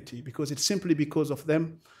security, because it's simply because of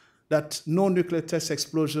them that no nuclear test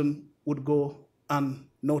explosion would go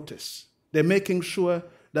unnoticed. They're making sure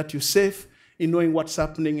that you're safe in knowing what's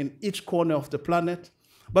happening in each corner of the planet,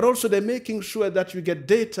 but also they're making sure that you get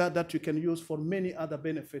data that you can use for many other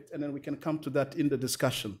benefits, and then we can come to that in the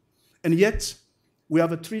discussion. And yet, we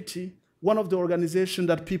have a treaty, one of the organizations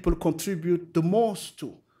that people contribute the most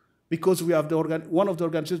to, because we have one of the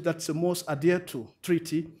organizations that's the most adhered to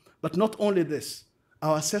treaty. But not only this,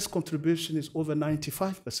 our assessed contribution is over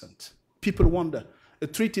 95%. People wonder, a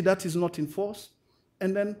treaty that is not enforced,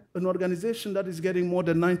 and then an organization that is getting more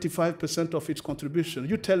than 95% of its contribution.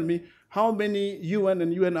 You tell me, how many UN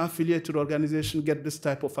and UN-affiliated organizations get this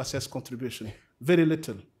type of assessed contribution? Very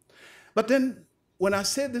little. But then, when I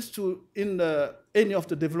say this to any of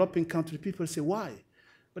the developing countries, people say, why?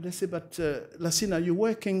 But they say, but Lassina, you're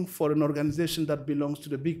working for an organization that belongs to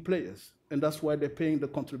the big players, and that's why they're paying the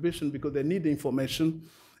contribution, because they need the information,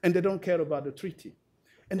 and they don't care about the treaty.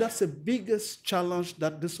 And that's the biggest challenge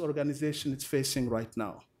that this organization is facing right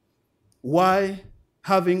now. Why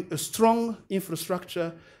having a strong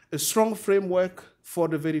infrastructure, a strong framework for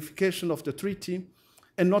the verification of the treaty,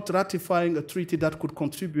 and not ratifying a treaty that could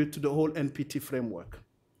contribute to the whole NPT framework?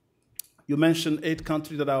 You mentioned 8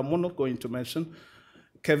 countries that I'm not going to mention.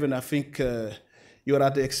 Kevin, I think you're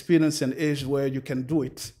at the experience and age where you can do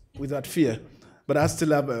it without fear. But I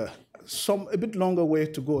still have a bit longer way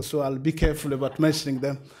to go, so I'll be careful about mentioning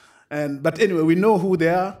them. But anyway, we know who they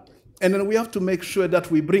are, and then we have to make sure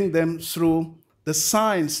that we bring them through the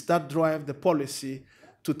science that drive the policy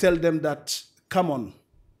to tell them that, come on,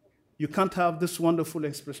 you can't have this wonderful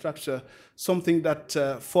infrastructure, something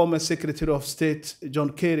that former Secretary of State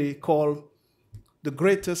John Kerry called the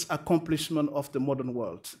greatest accomplishment of the modern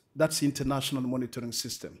world. That's the international monitoring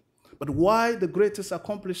system. But why the greatest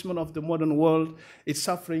accomplishment of the modern world is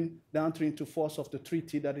suffering the entry into force of the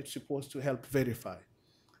treaty that it's supposed to help verify?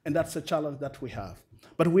 And that's a challenge that we have.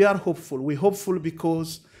 But we are hopeful. We're hopeful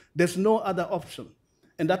because there's no other option.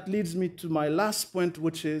 And that leads me to my last point,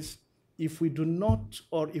 which is, if we do not,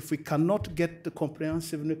 or if we cannot get the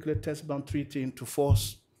Comprehensive Nuclear Test Ban Treaty into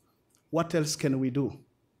force, what else can we do?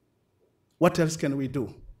 What else can we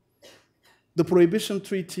do? The Prohibition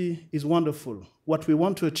Treaty is wonderful. What we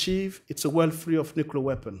want to achieve, it's a world free of nuclear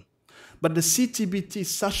weapon. But the CTBT is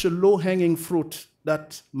such a low-hanging fruit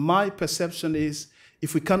that my perception is,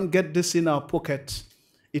 if we can't get this in our pocket,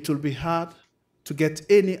 it will be hard to get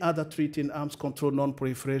any other treaty in arms control,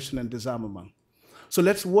 non-proliferation, and disarmament. So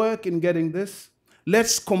let's work in getting this.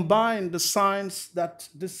 Let's combine the science that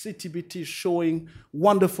this CTBT is showing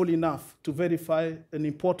wonderful enough to verify an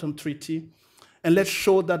important treaty, and let's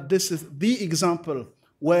show that this is the example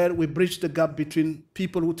where we bridge the gap between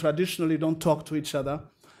people who traditionally don't talk to each other,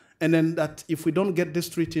 and then that if we don't get this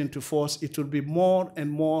treaty into force, it will be more and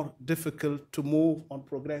more difficult to move on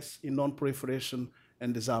progress in non-proliferation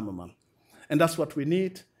and disarmament. And that's what we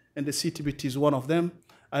need, and the CTBT is one of them.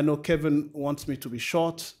 I know Kevin wants me to be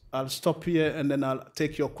short. I'll stop here, and then I'll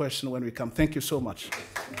take your question when we come. Thank you so much.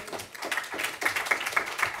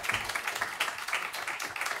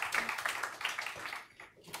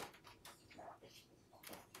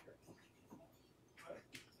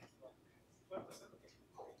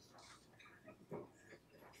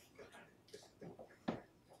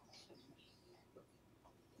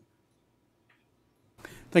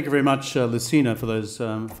 Thank you very much, Lassina, for those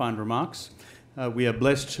fine remarks. We are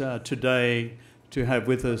blessed today to have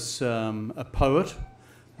with us a poet,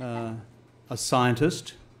 a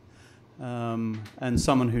scientist, and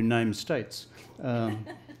someone who names states.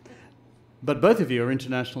 But both of you are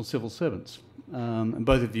international civil servants, and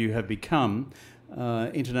both of you have become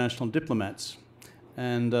international diplomats.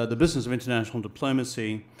 And the business of international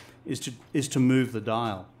diplomacy is to move the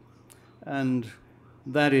dial. And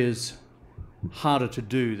that is harder to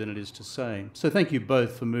do than it is to say. So thank you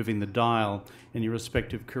both for moving the dial in your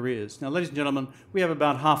respective careers. Now, ladies and gentlemen, we have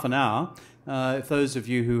about half an hour. If those of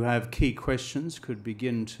you who have key questions could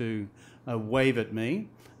begin to wave at me.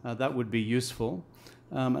 That would be useful.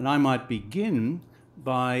 And I might begin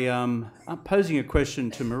by posing a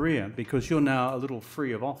question to Maria, because you're now a little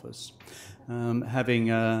free of office,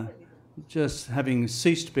 having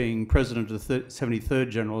ceased being President of the 73rd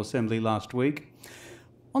General Assembly last week.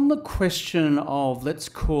 On the question of, let's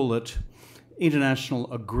call it,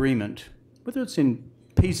 international agreement, whether it's in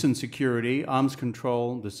peace and security, arms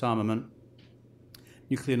control, disarmament,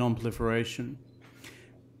 nuclear non-proliferation,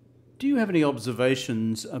 do you have any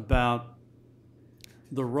observations about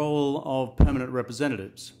the role of permanent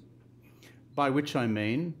representatives? By which I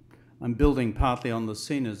mean, I'm building partly on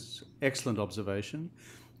Lucina's excellent observation,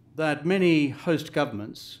 that many host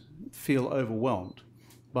governments feel overwhelmed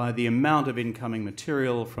by the amount of incoming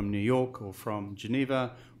material from New York or from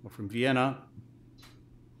Geneva or from Vienna.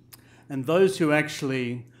 And those who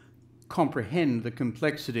actually comprehend the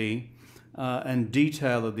complexity and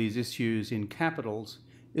detail of these issues in capitals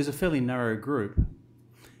is a fairly narrow group.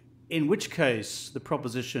 In which case, the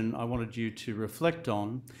proposition I wanted you to reflect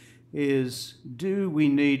on is, do we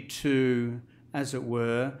need to, as it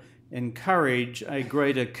were, encourage a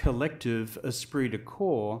greater collective esprit de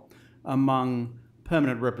corps among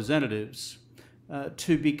permanent representatives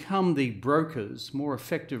to become the brokers, more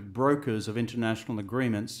effective brokers of international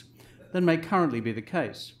agreements than may currently be the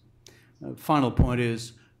case? Final point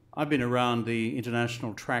is, I've been around the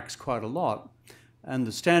international tracks quite a lot, and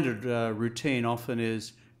the standard routine often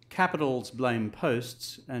is capitals blame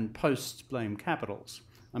posts and posts blame capitals.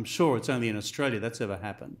 I'm sure it's only in Australia that's ever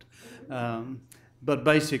happened. But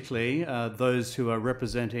basically, those who are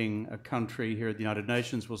representing a country here at the United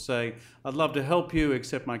Nations will say, I'd love to help you,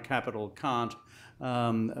 except my capital can't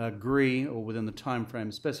agree or within the time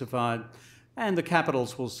frame specified. And the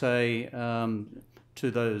capitals will say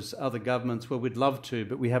to those other governments, well, we'd love to,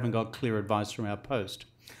 but we haven't got clear advice from our post.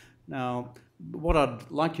 Now, what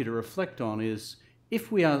I'd like you to reflect on is,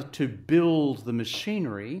 if we are to build the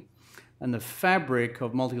machinery and the fabric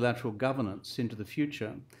of multilateral governance into the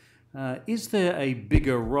future, is there a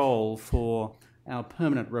bigger role for our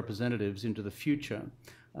permanent representatives into the future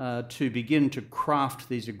to begin to craft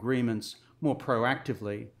these agreements more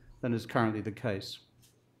proactively than is currently the case?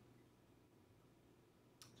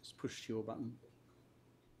 Just push your button.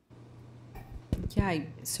 Yeah,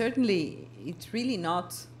 certainly it's really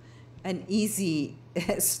not an easy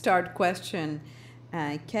start question,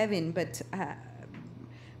 Kevin, but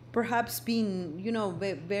perhaps being,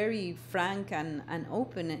 very frank and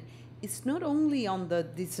open, it's not only on the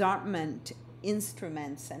disarmament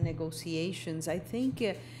instruments and negotiations. I think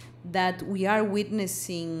that we are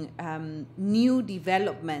witnessing new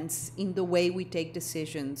developments in the way we take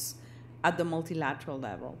decisions at the multilateral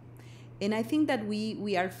level. And I think that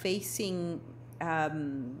we are facing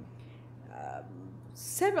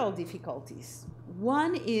several difficulties.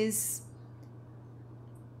 One is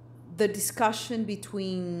the discussion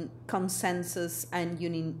between consensus and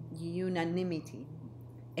unanimity.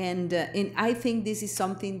 And I think this is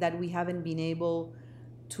something that we haven't been able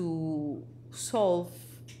to solve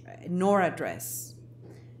nor address.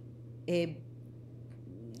 We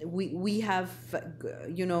have,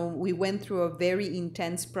 we went through a very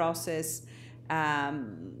intense process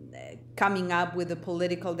coming up with the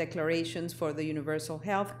political declarations for the Universal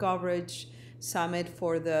Health Coverage Summit,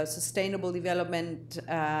 for the Sustainable Development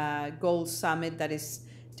Goals Summit that is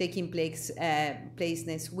taking place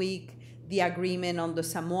next week, the agreement on the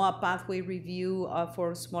Samoa Pathway Review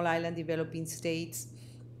for small island developing states,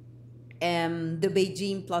 the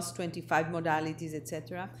Beijing plus 25 modalities,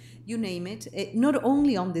 etc. You name it. Not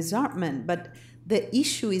only on disarmament, but the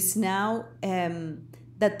issue is now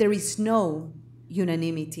that there is no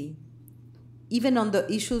unanimity, even on the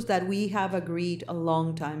issues that we have agreed a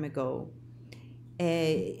long time ago.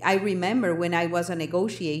 I remember when I was a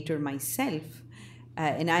negotiator myself,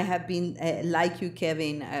 and I have been, like you,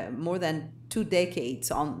 Kevin, more than 2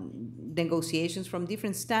 decades on negotiations from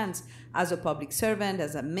different stands, as a public servant,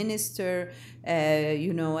 as a minister,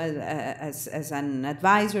 as an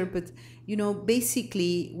advisor. But,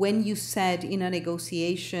 basically, when you said in a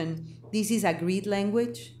negotiation, this is agreed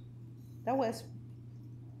language, that was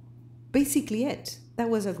basically it. That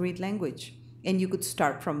was agreed language. And you could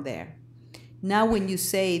start from there. Now, when you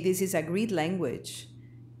say this is agreed language,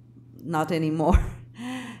 not anymore.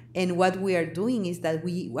 And what we are doing is that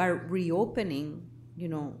we are reopening,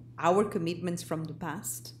 our commitments from the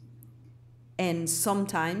past. And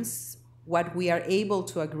sometimes what we are able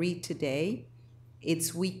to agree today,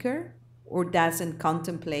 it's weaker or doesn't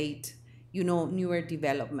contemplate, newer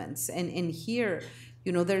developments. And here,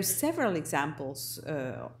 there's several examples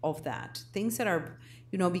of that. Things that are,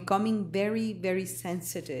 becoming very, very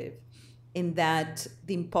sensitive in that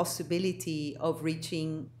the impossibility of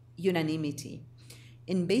reaching unanimity.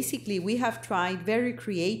 And basically, we have tried very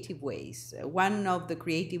creative ways. One of the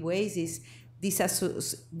creative ways is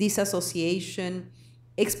disassociation,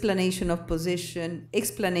 explanation of position,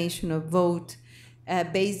 explanation of vote.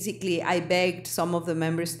 Basically, I begged some of the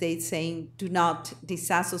member states saying, do not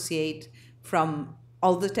disassociate from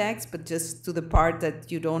all the text, but just to the part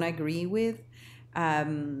that you don't agree with.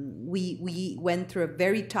 We went through a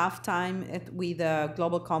very tough time with a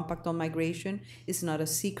global compact on migration. It's not a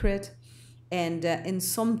secret. And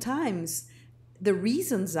sometimes the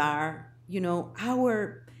reasons are,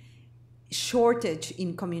 our shortage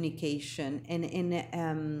in communication. And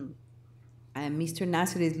Mr.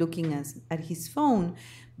 Nasser is looking at his phone,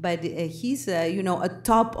 but he's, a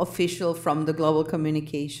top official from the global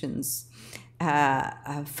communications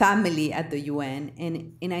family at the UN.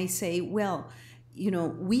 And I say, well,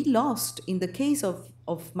 we lost, in the case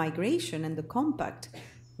of migration and the compact,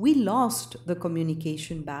 we lost the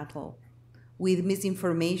communication battle with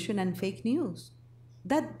misinformation and fake news.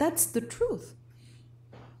 That's the truth.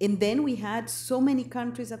 And then we had so many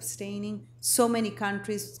countries abstaining, so many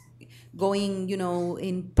countries going,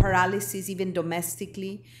 in paralysis, even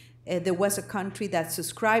domestically. There was a country that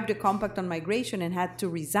subscribed a compact on migration and had to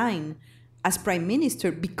resign as prime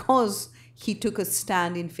minister because he took a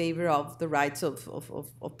stand in favor of the rights of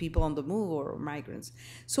people on the move or migrants.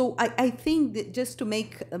 So I think that, just to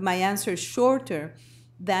make my answer shorter,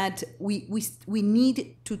 that we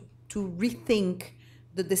need to rethink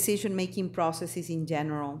the decision-making processes in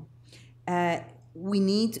general. We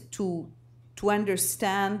need to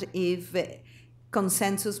understand if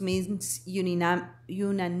consensus means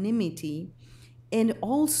unanimity, and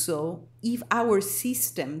also if our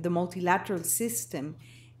system, the multilateral system,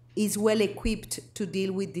 is well equipped to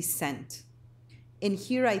deal with dissent. And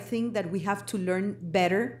here I think that we have to learn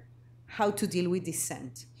better how to deal with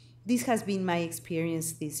dissent. This has been my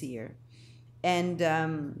experience this year. And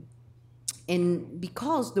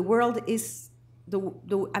because the world is,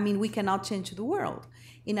 we cannot change the world.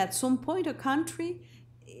 And at some point, a country,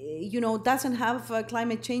 doesn't have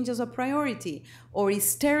climate change as a priority, or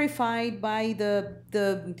is terrified by the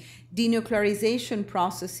denuclearization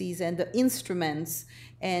processes and the instruments,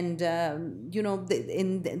 and they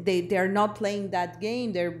are not playing that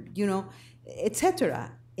game. They're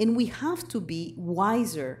etc. And we have to be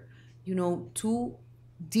wiser, to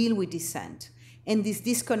deal with dissent. And this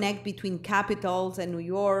disconnect between capitals and New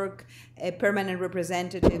York, permanent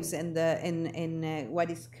representatives, and what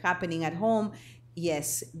is happening at home.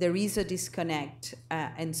 Yes, there is a disconnect,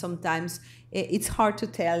 and sometimes it's hard to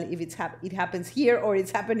tell if it happens here or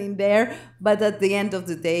it's happening there. But at the end of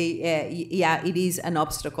the day, it is an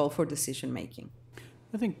obstacle for decision making.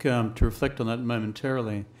 I think to reflect on that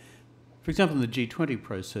momentarily, for example, in the G20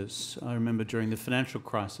 process, I remember during the financial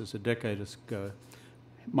crisis a decade ago,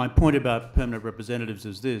 my point about permanent representatives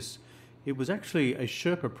is this: it was actually a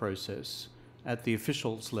Sherpa process at the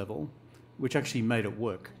officials level which actually made it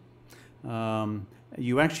work.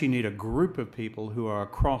 You actually need a group of people who are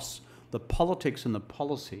across the politics and the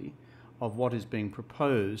policy of what is being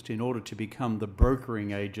proposed in order to become the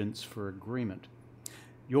brokering agents for agreement.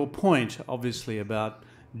 Your point, obviously, about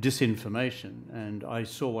disinformation, and I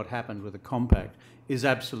saw what happened with the compact, is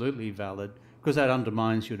absolutely valid, because that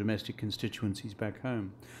undermines your domestic constituencies back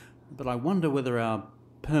home. But I wonder whether our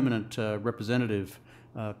permanent representative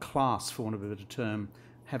class, for want of a better term,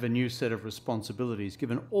 have a new set of responsibilities,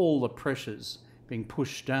 given all the pressures being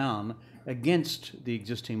pushed down against the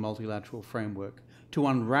existing multilateral framework to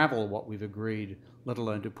unravel what we've agreed, let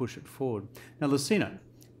alone to push it forward. Now, Lucina,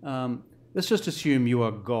 let's just assume you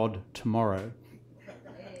are God tomorrow,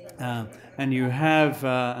 and you have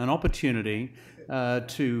an opportunity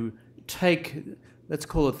to take, let's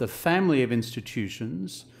call it the family of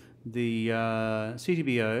institutions, the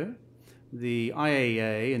CTBO, the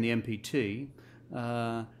IAEA and the MPT,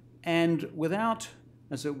 and without,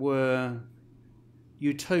 as it were,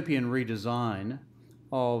 utopian redesign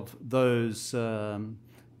of those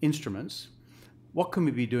instruments, what can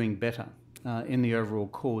we be doing better in the overall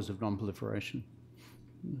cause of non-proliferation?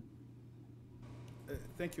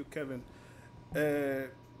 Thank you, Kevin.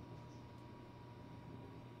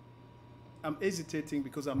 I'm hesitating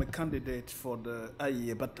because I'm a candidate for the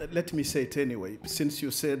IEA, but let me say it anyway, since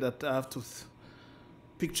you say that I have to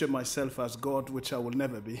picture myself as God, which I will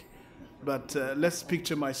never be. But let's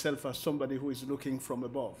picture myself as somebody who is looking from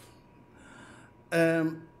above.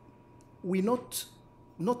 We not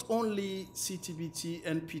only CTBT,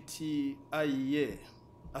 NPT, IEA,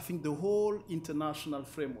 I think the whole international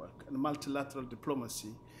framework and multilateral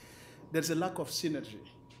diplomacy, there's a lack of synergy.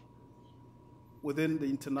 within the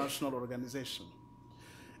international organization.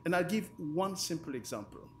 And I'll give one simple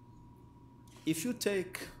example. If you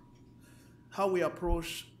take how we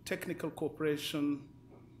approach technical cooperation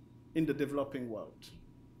in the developing world,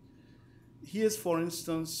 here's, for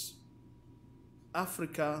instance,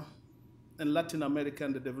 Africa and Latin America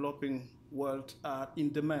and the developing world are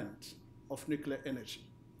in demand of nuclear energy.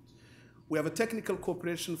 We have a technical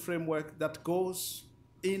cooperation framework that goes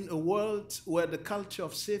in a world where the culture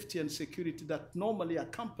of safety and security that normally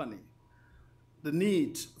accompany the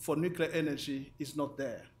need for nuclear energy is not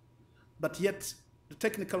there. But yet, the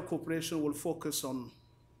technical cooperation will focus on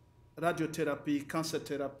radiotherapy, cancer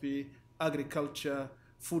therapy, agriculture,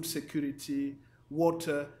 food security,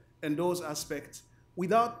 water, and those aspects,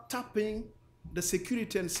 without tapping the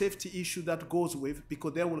security and safety issue that goes with,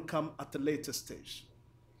 because they will come at a later stage.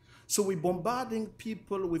 So we're bombarding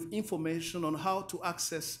people with information on how to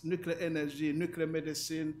access nuclear energy, nuclear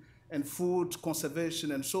medicine, and food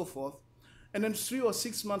conservation, and so forth. And then 3 or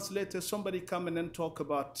 6 months later, somebody come and then talk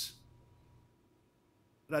about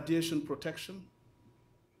radiation protection,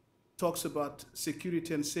 talks about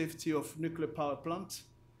security and safety of nuclear power plants.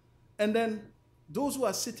 And then those who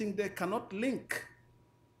are sitting there cannot link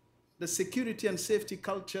the security and safety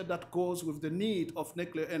culture that goes with the need of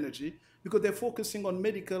nuclear energy, because they're focusing on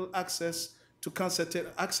medical access to cancer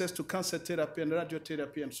therapy and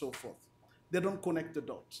radiotherapy and so forth. They don't connect the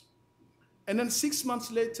dots. And then 6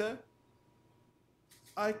 months later,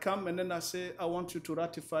 I come and then I say, I want you to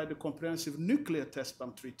ratify the Comprehensive Nuclear Test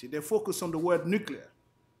Ban Treaty. They focus on the word nuclear.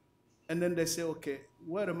 And then they say, okay,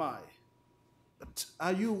 where am I? But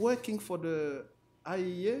are you working for the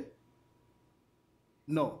IAEA?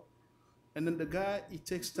 No. And then the guy, he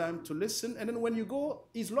takes time to listen. And then when you go,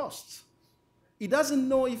 he's lost. He doesn't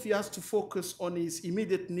know if he has to focus on his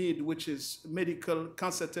immediate need, which is medical,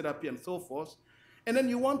 cancer therapy, and so forth. And then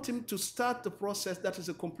you want him to start the process that is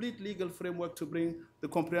a complete legal framework to bring the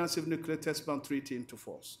Comprehensive Nuclear Test Ban Treaty into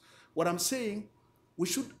force. What I'm saying, we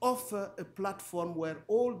should offer a platform where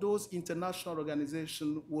all those international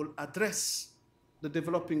organizations will address the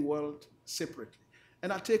developing world separately.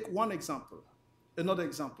 And I'll take one example, another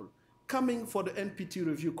example. Coming for the NPT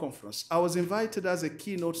Review Conference, I was invited as a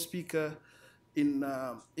keynote speaker in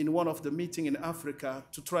one of the meetings in Africa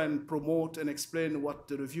to try and promote and explain what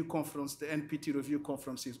the review conference, the NPT Review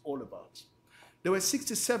Conference, is all about. There were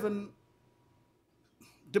 67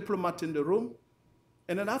 diplomats in the room,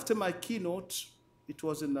 and then after my keynote, it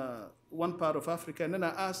was in one part of Africa, and then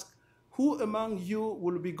I asked, who among you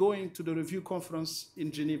will be going to the review conference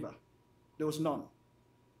in Geneva? There was none.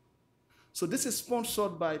 So this is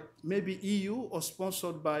sponsored by maybe EU or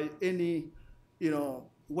sponsored by any,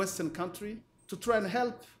 Western country to try and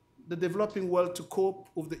help the developing world to cope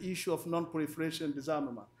with the issue of non-proliferation and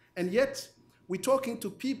disarmament. And yet, we're talking to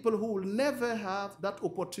people who will never have that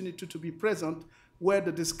opportunity to be present, where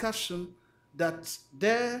the discussion that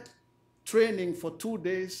their training for 2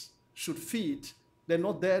 days should feed, they're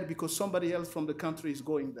not there because somebody else from the country is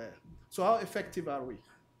going there. So how effective are we?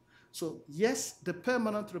 So yes, the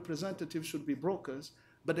permanent representatives should be brokers,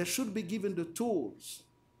 but they should be given the tools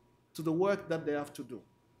to the work that they have to do.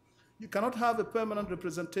 You cannot have a permanent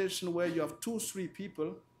representation where you have 2, 3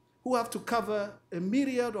 people who have to cover a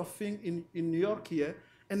myriad of things in New York here,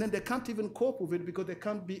 and then they can't even cope with it because they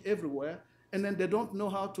can't be everywhere, and then they don't know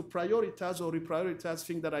how to prioritize or reprioritize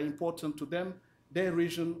things that are important to them, their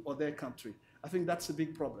region, or their country. I think that's a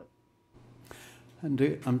big problem. And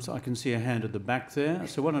I can see a hand at the back there.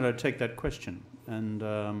 So why don't I take that question, and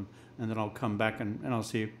then I'll come back and I'll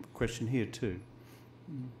see a question here too.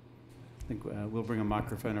 I think we'll bring a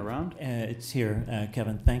microphone around. It's here,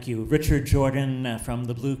 Kevin. Thank you. Richard Jordan from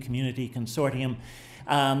the Blue Community Consortium.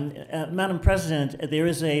 Madam President, there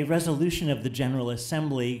is a resolution of the General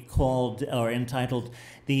Assembly called or entitled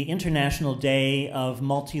 "The International Day of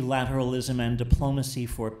Multilateralism and Diplomacy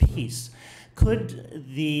for Peace." Could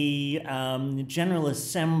the General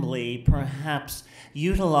Assembly perhaps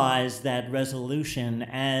utilize that resolution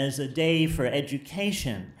as a day for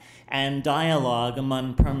education and dialogue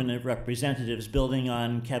among permanent representatives, building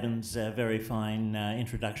on Kevin's very fine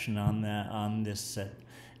introduction on this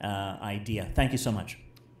idea? Thank you so much.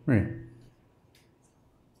 Right.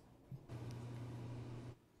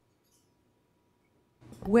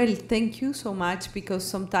 Well, thank you so much, because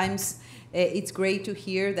sometimes it's great to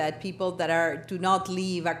hear that people that do not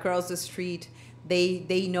live across the street,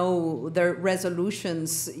 they know their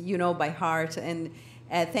resolutions, by heart. And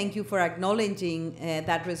thank you for acknowledging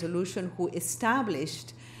that resolution who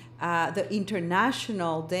established the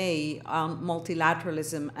International Day on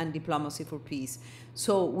Multilateralism and Diplomacy for Peace.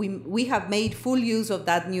 So we have made full use of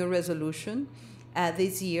that new resolution.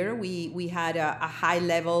 This year, we had a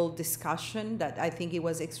high-level discussion that I think it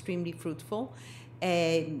was extremely fruitful.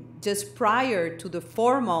 Just prior to the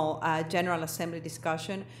formal General Assembly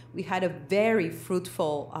discussion, we had a very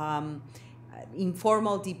fruitful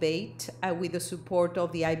informal debate with the support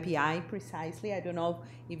of the IPI, precisely. I don't know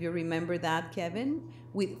if you remember that, Kevin,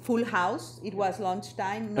 with full house. It was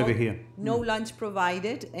lunchtime. Over here. No lunch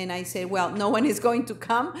provided. And I said, well, no one is going to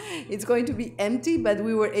come. It's going to be empty. But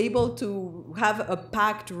we were able to have a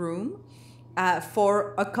packed room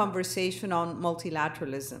for a conversation on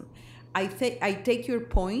multilateralism. I take your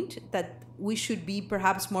point that we should be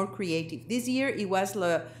perhaps more creative. This year, it was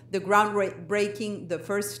the groundbreaking the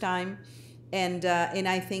first time. And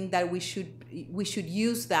I think that we should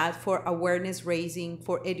use that for awareness raising,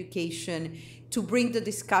 for education, to bring the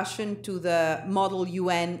discussion to the model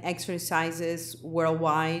UN exercises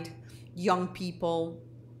worldwide, young people.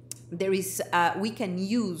 There is we can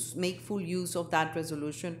make full use of that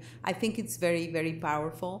resolution. I think it's very, very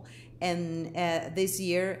powerful. And this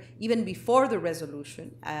year, even before the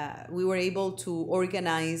resolution, we were able to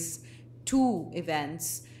organize 2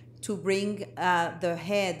 events to bring the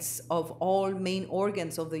heads of all main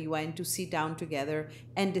organs of the UN to sit down together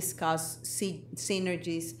and discuss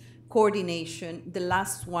synergies, coordination. The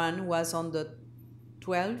last one was on the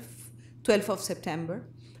 12th of September,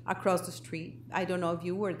 across the street. I don't know if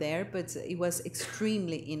you were there, but it was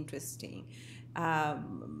extremely interesting.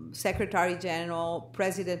 Secretary General,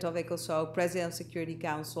 President of ECOSOC, President of Security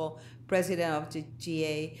Council, President of the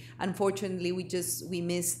GA. Unfortunately, we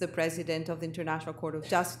missed the President of the International Court of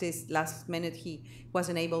Justice. Last minute, he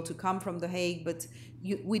wasn't able to come from The Hague, but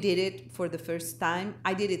we did it for the first time.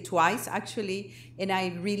 I did it twice, actually, and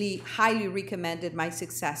I really highly recommended my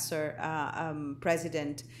successor,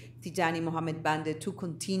 President Tijani Mohamed Bande, to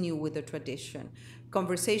continue with the tradition.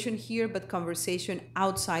 Conversation here, but conversation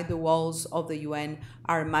outside the walls of the UN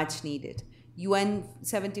are much needed. UN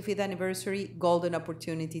 75th anniversary, golden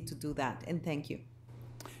opportunity to do that, and thank you.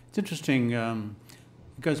 It's interesting,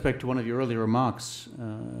 it goes back to one of your earlier remarks,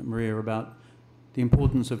 Maria, about the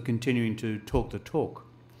importance of continuing to talk the talk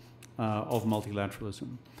of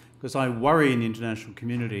multilateralism. Because I worry in the international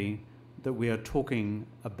community that we are talking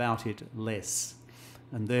about it less,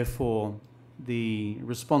 and therefore the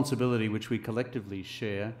responsibility which we collectively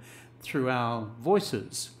share through our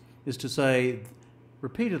voices is to say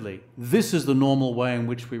repeatedly, this is the normal way in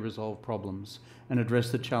which we resolve problems and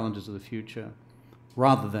address the challenges of the future,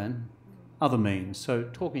 rather than other means. So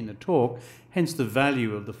talking the talk, hence the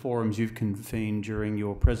value of the forums you've convened during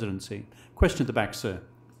your presidency. Question at the back, sir.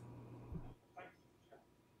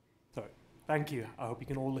 Sorry, thank you. I hope you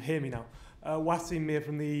can all hear me now. Wasim Mir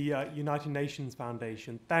from the United Nations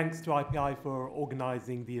Foundation. Thanks to IPI for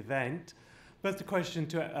organising the event. First, a question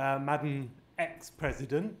to Madam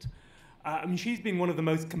Ex-President. I mean, she's been one of the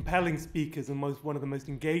most compelling speakers and one of the most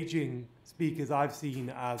engaging speakers I've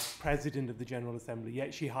seen as President of the General Assembly,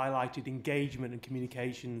 yet she highlighted engagement and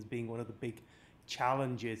communications being one of the big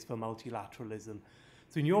challenges for multilateralism.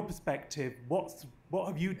 So in your perspective, what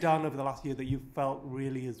have you done over the last year that you felt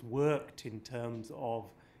really has worked in terms of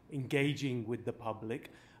engaging with the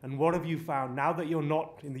public, and what have you found, now that you're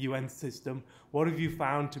not in the UN system, what have you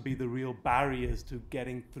found to be the real barriers to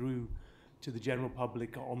getting through to the general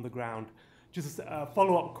public on the ground? Just a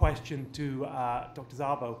follow-up question to Dr.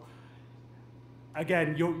 Szabo.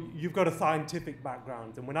 Again, you've got a scientific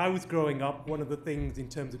background, and when I was growing up, one of the things in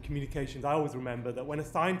terms of communications, I always remember that when a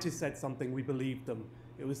scientist said something, we believed them.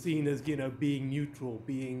 It was seen as, you know, being neutral,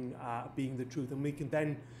 being the truth, and we can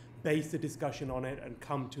then base a discussion on it and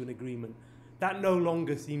come to an agreement. That no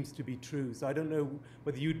longer seems to be true. So I don't know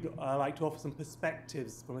whether you'd like to offer some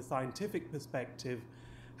perspectives from a scientific perspective,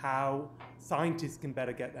 how scientists can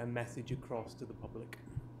better get their message across to the public.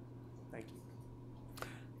 Thank you.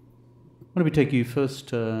 Why don't we take you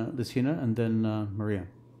first, Lucina, and then Maria.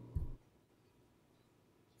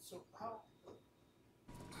 So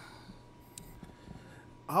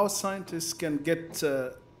how scientists can get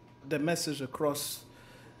the message across?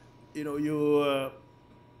 You know,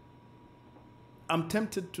 I'm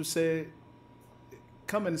tempted to say,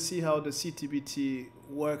 come and see how the CTBT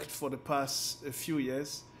worked for the past few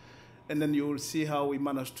years, and then you will see how we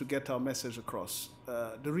managed to get our message across.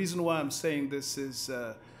 The reason why I'm saying this is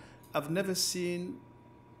I've never seen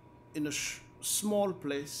in a small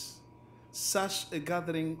place such a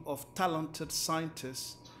gathering of talented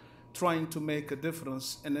scientists trying to make a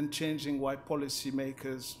difference and then changing why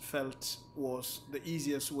policymakers felt was the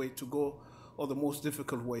easiest way to go or the most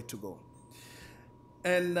difficult way to go.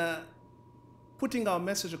 And putting our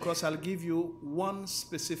message across, I'll give you one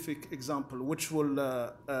specific example which will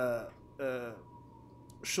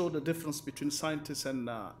show the difference between scientists and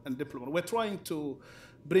diplomats. We're trying to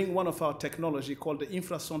bring one of our technology called the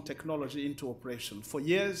infrasound technology into operation. For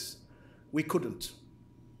years, we couldn't.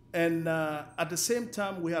 And at the same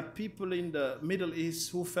time, we had people in the Middle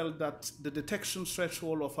East who felt that the detection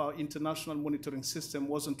threshold of our international monitoring system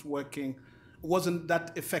wasn't working, wasn't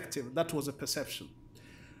that effective. That was a perception.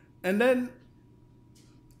 And then,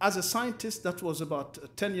 as a scientist, that was about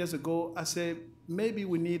 10 years ago, I said, maybe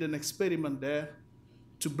we need an experiment there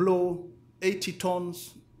to blow 80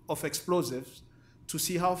 tons of explosives to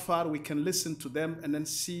see how far we can listen to them and then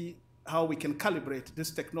see how we can calibrate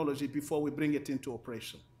this technology before we bring it into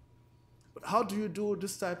operation. But how do you do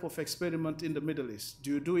this type of experiment in the Middle East?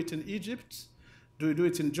 Do you do it in Egypt? Do you do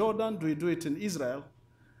it in Jordan? Do you do it in Israel?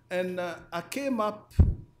 And I came up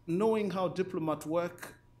knowing how diplomats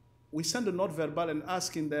work. We send a note verbal and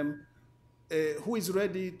asking them who is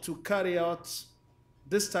ready to carry out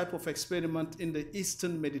this type of experiment in the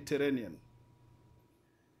Eastern Mediterranean,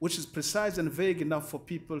 which is precise and vague enough for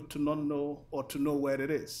people to not know or to know where it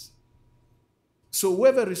is. So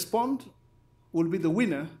whoever responds will be the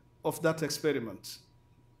winner of that experiment.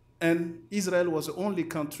 And Israel was the only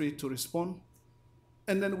country to respond.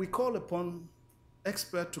 And then we call upon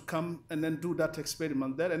experts to come and then do that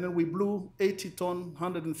experiment there. And then we blew 80 tons,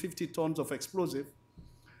 150 tons of explosive.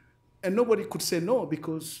 And nobody could say no,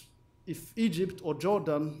 because if Egypt or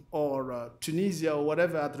Jordan or Tunisia or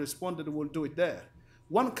whatever had responded, we'll do it there.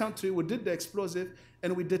 One country, we did the explosive,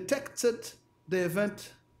 and we detected the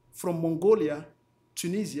event from Mongolia,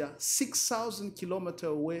 Tunisia, 6,000 kilometers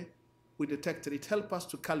away. We detected it. Helped us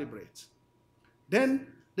to calibrate. Then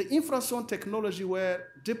the infrasound technology, where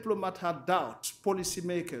diplomats had doubts,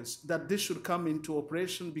 policymakers, that this should come into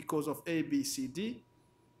operation because of A, B, C, D,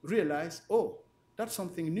 realized, oh, that's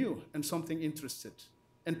something new and something interesting.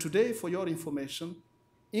 And today, for your information,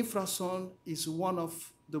 infrasound is one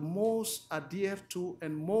of the most adhered to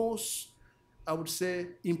and most, I would say,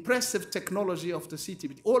 impressive technology of the city.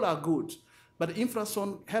 All are good, but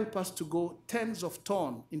infrasound help us to go tens of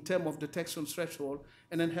tons in terms of detection threshold,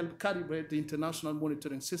 and then help calibrate the international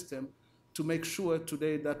monitoring system to make sure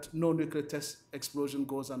today that no nuclear test explosion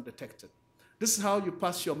goes undetected. This is how you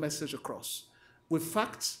pass your message across, with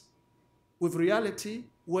facts, with reality,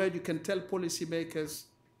 where you can tell policymakers,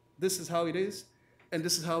 this is how it is, and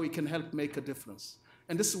this is how we can help make a difference.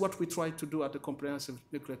 And this is what we try to do at the Comprehensive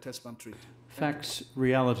Nuclear Test Ban Treaty. Facts,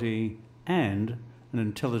 reality, and an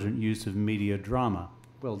intelligent use of media drama.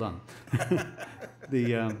 Well done.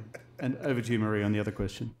 And over to you, Marie, on the other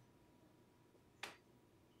question.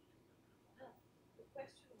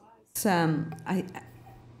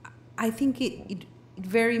 I think it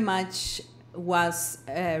very much was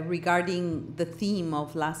regarding the theme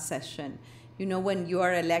of last session. You know, when you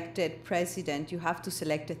are elected president, you have to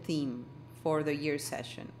select a theme for the year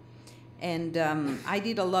session. And I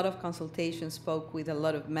did a lot of consultations, spoke with a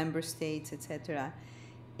lot of member states, etc.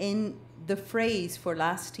 And the phrase for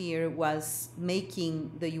last year was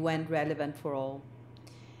making the UN relevant for all.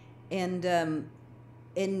 And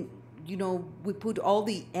you know, we put all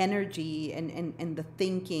the energy and the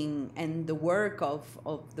thinking and the work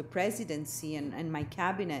of the presidency and my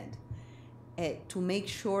cabinet to make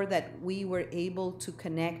sure that we were able to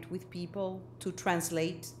connect with people, to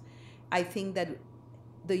translate. I think that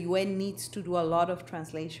the UN needs to do a lot of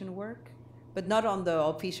translation work, but not on the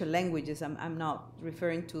official languages. I'm not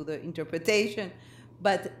referring to the interpretation,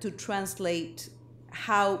 but to translate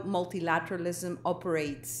how multilateralism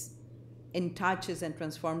operates and touches and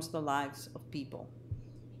transforms the lives of people.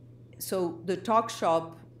 So the talk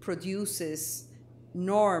shop produces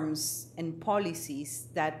norms and policies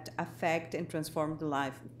that affect and transform the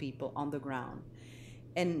life of people on the ground.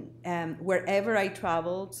 And wherever I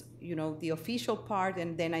traveled, you know, the official part,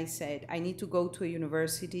 and then I said, I need to go to a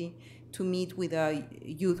university to meet with a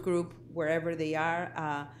youth group, wherever they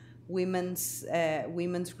are, women's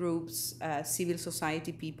groups, civil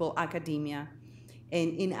society people, academia.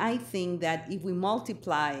 And I think that if we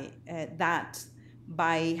multiply that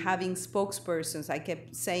by having spokespersons, I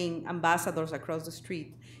kept saying ambassadors across the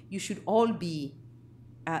street, you should all be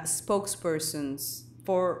spokespersons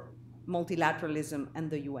for multilateralism and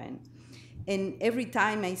the UN. And every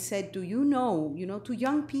time I said, do you know, to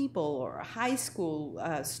young people or high school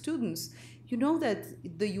students, you know that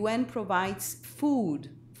the UN provides food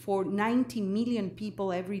for 90 million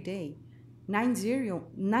people every day. 90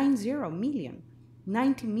 million.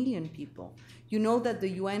 90 million people. You know that the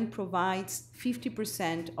UN provides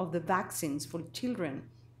 50% of the vaccines for children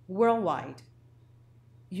worldwide.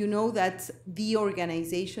 You know that the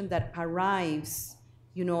organization that arrives,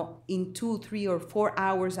 in 2, 3, or 4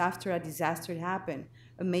 hours after a disaster happened,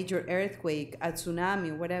 a major earthquake, a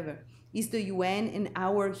tsunami, whatever. It's the UN and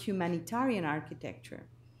our humanitarian architecture.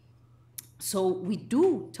 So we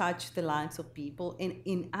do touch the lives of people,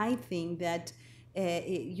 and I think that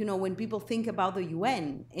you know, when people think about the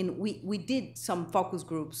UN, and we did some focus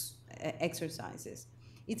groups exercises,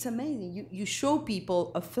 it's amazing. You show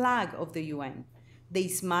people a flag of the UN. They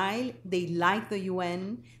smile, they like the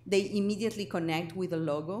UN, they immediately connect with the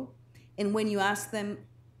logo. And when you ask them,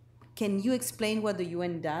 can you explain what the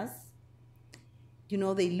UN does? You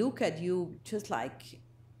know, they look at you just like,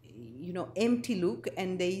 you know, empty look,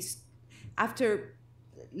 and they, after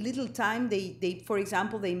little time, they for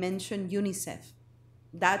example, they mention UNICEF.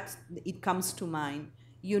 That, it comes to mind,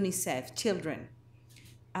 UNICEF, children.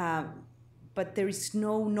 But there is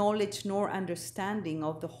no knowledge nor understanding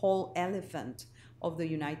of the whole elephant of the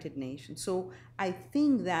United Nations. So I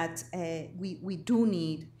think that we do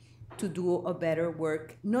need to do a better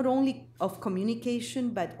work, not only of communication,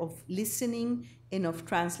 but of listening and of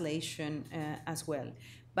translation as well.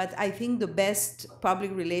 But I think the best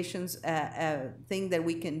public relations thing that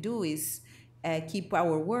we can do is keep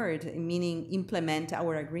our word, meaning implement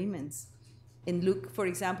our agreements. And look, for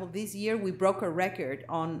example, this year we broke a record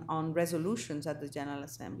on resolutions at the General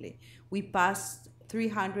Assembly. We passed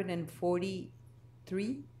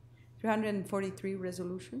 343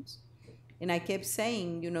 resolutions. And I kept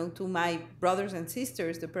saying, you know, to my brothers and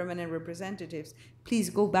sisters, the permanent representatives, please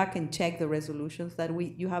go back and check the resolutions that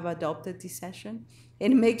you have adopted this session,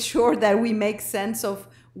 and make sure that we make sense of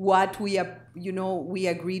what we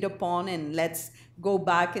agreed upon, and let's go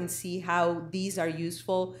back and see how these are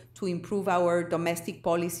useful to improve our domestic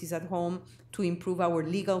policies at home, to improve our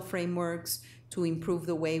legal frameworks, to improve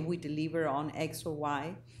the way we deliver on X or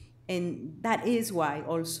Y. And that is why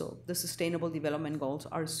also the Sustainable Development Goals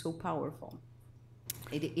are so powerful.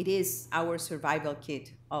 It is our survival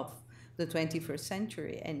kit of the 21st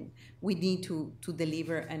century, and we need to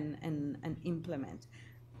deliver and implement.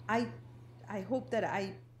 I hope that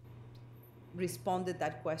I responded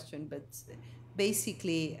that question, but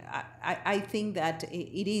basically I think that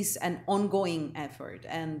it is an ongoing effort,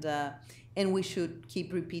 and we should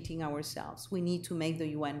keep repeating ourselves. We need to make the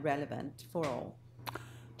UN relevant for all.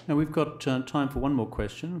 Now we've got time for one more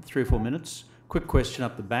question, 3 or 4 minutes. Quick question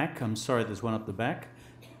up the back. I'm sorry, there's one up the back.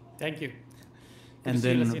 Thank you. And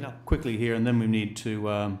then quickly here, and then we need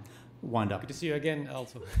to wind up. Good to see you again,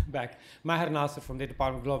 also back. Maher Nasser from the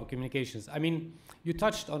Department of Global Communications. I mean, you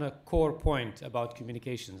touched on a core point about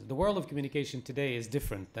communications. The world of communication today is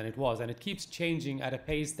different than it was, and it keeps changing at a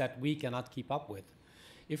pace that we cannot keep up with.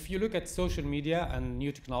 If you look at social media and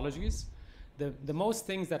new technologies, the most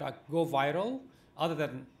things that go viral, other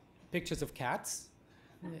than pictures of cats,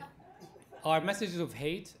 are messages of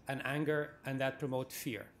hate and anger, and that promote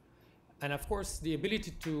fear. And of course, the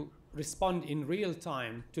ability to respond in real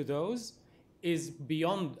time to those is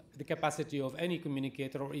beyond the capacity of any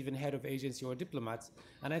communicator or even head of agency or diplomats.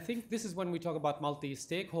 And I think this is when we talk about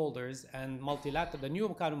multi-stakeholders and the new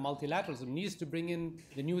kind of multilateralism needs to bring in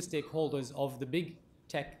the new stakeholders of the big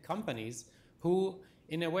tech companies who,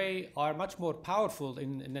 in a way, are much more powerful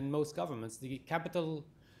than most governments. The capital,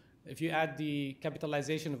 if you add the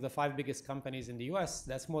capitalization of the 5 biggest companies in the US,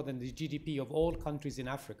 that's more than the GDP of all countries in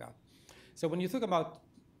Africa. So when you think about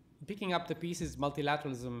picking up the pieces,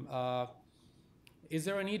 multilateralism, is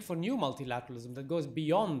there a need for new multilateralism that goes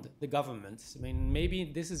beyond the governments? I mean, maybe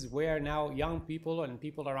this is where now young people and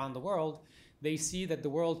people around the world, they see that the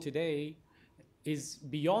world today is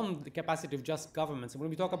beyond the capacity of just governments. And when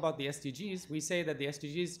we talk about the SDGs, we say that the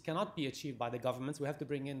SDGs cannot be achieved by the governments. We have to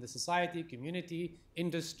bring in the society, community,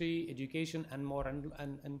 industry, education, and more,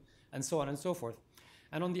 and so on and so forth.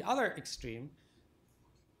 And on the other extreme,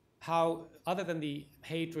 how, other than the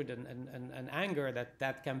hatred and anger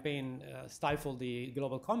that campaign stifled the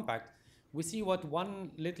Global Compact, we see what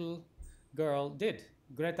one little girl did.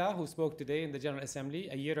 Greta, who spoke today in the General Assembly,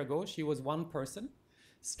 a year ago, she was one person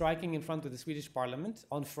striking in front of the Swedish Parliament.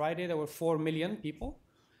 On Friday, there were 4 million people,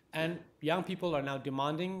 and young people are now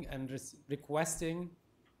demanding and requesting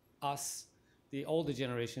us, the older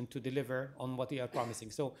generation, to deliver on what we are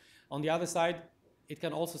promising. So on the other side, it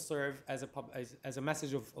can also serve as a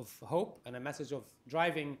message of hope and a message of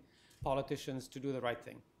driving politicians to do the right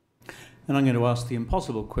thing. And I'm going to ask the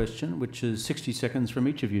impossible question, which is 60 seconds from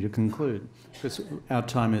each of you to conclude, because our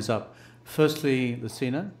time is up. Firstly,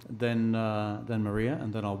 Lucina, then Maria,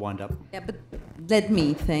 and then I'll wind up. Yeah, but let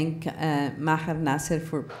me thank Maher Nasser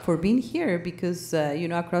for being here, because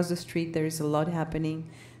across the street there is a lot happening.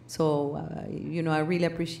 So I really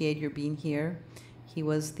appreciate your being here. He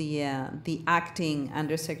was the acting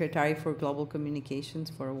Undersecretary for Global Communications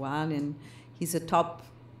for a while, and he's a top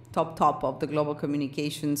top of the global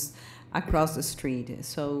communications across the street.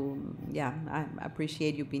 So yeah, I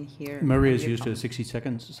appreciate you being here. Maria's used her 60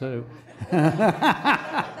 seconds, so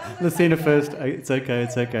Lucina first. It's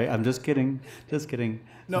okay. I'm just kidding.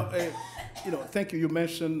 No, thank you. You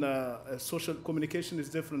mentioned social communication is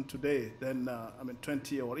different today than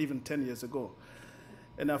 20 or even 10 years ago,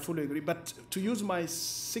 and I fully agree. But to use my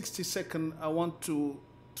 60 seconds, I want to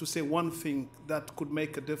say one thing that could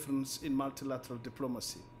make a difference in multilateral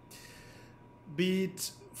diplomacy, be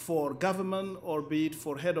it for government or be it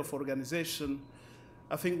for head of organization.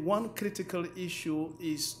 I think one critical issue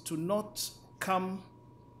is to not come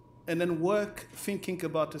and then work thinking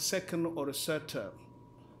about a second or a third term.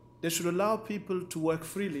 They should allow people to work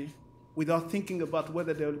freely without thinking about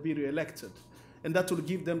whether they will be re-elected. And that will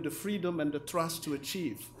give them the freedom and the trust to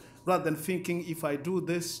achieve, rather than thinking, if I do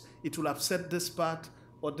this, it will upset this part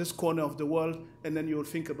or this corner of the world, and then you will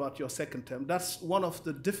think about your second term. That's one of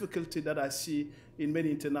the difficulty that I see in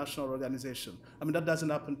many international organizations. That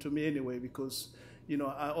doesn't happen to me anyway, because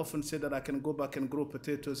I often say that I can go back and grow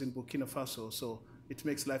potatoes in Burkina Faso, so it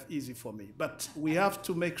makes life easy for me. But we have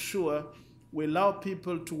to make sure we allow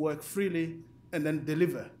people to work freely and then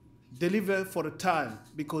deliver. Deliver for a time,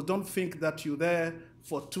 because don't think that you're there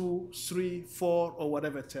for 2, 3, 4, or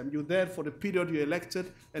whatever term. You're there for the period you're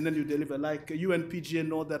elected, and then you deliver. Like UNPGA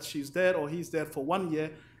know that she's there or he's there for 1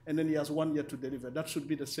 year, and then he has 1 year to deliver. That should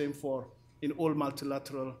be the same in all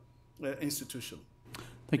multilateral institutions.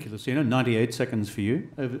 Thank you, Lucina. 98 seconds for you.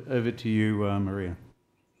 Over to you, Maria.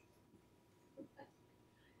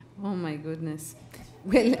 Oh my goodness.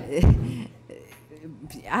 Well,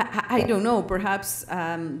 I don't know. Perhaps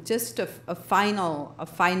just a final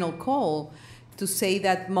call to say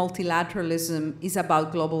that multilateralism is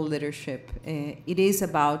about global leadership. It is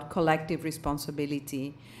about collective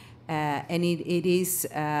responsibility, and it is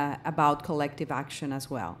about collective action as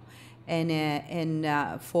well.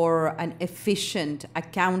 And for an efficient,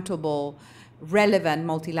 accountable, relevant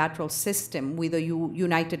multilateral system with the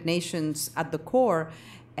United Nations at the core,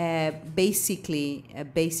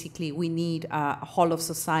 basically we need a whole of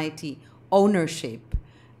society ownership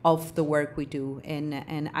of the work we do,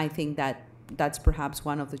 and I think that's perhaps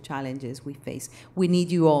one of the challenges we face. We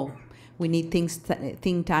need you all. We need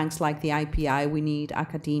think tanks like the IPI. We need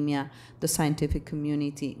academia, the scientific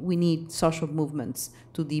community. We need social movements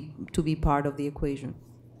to be part of the equation.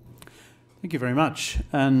 Thank you very much.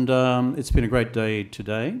 And it's been a great day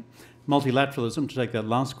today. Multilateralism, to take that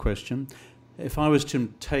last question, if I was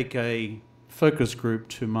to take a focus group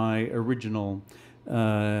to my original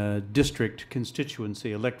district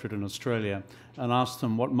constituency electorate in Australia and ask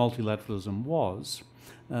them what multilateralism was,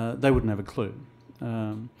 they wouldn't have a clue.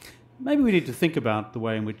 Maybe we need to think about the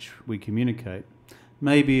way in which we communicate.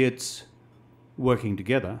 Maybe it's working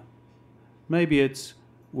together. Maybe it's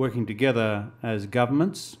working together as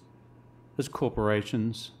governments, as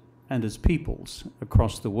corporations, and as peoples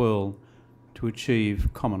across the world to achieve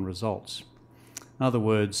common results. In other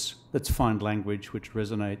words, let's find language which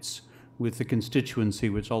resonates with the constituency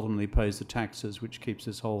which ultimately pays the taxes, which keeps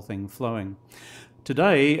this whole thing flowing.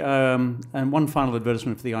 Today, and one final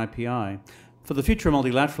advertisement for the IPI. For the future of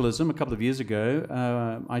multilateralism, a couple of years ago,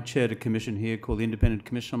 I chaired a commission here called the Independent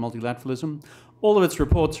Commission on Multilateralism. All of its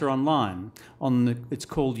reports are online. It's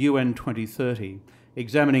called UN 2030,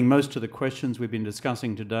 examining most of the questions we've been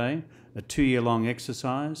discussing today, a 2-year-long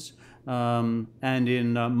exercise, and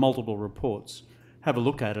in multiple reports. Have a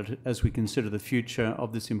look at it as we consider the future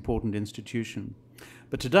of this important institution.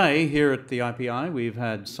 But today, here at the IPI, we've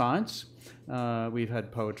had science, we've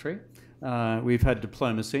had poetry, we've had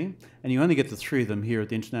diplomacy, and you only get the 3 of them here at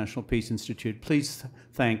the International Peace Institute. Please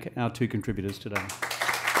thank our 2 contributors today.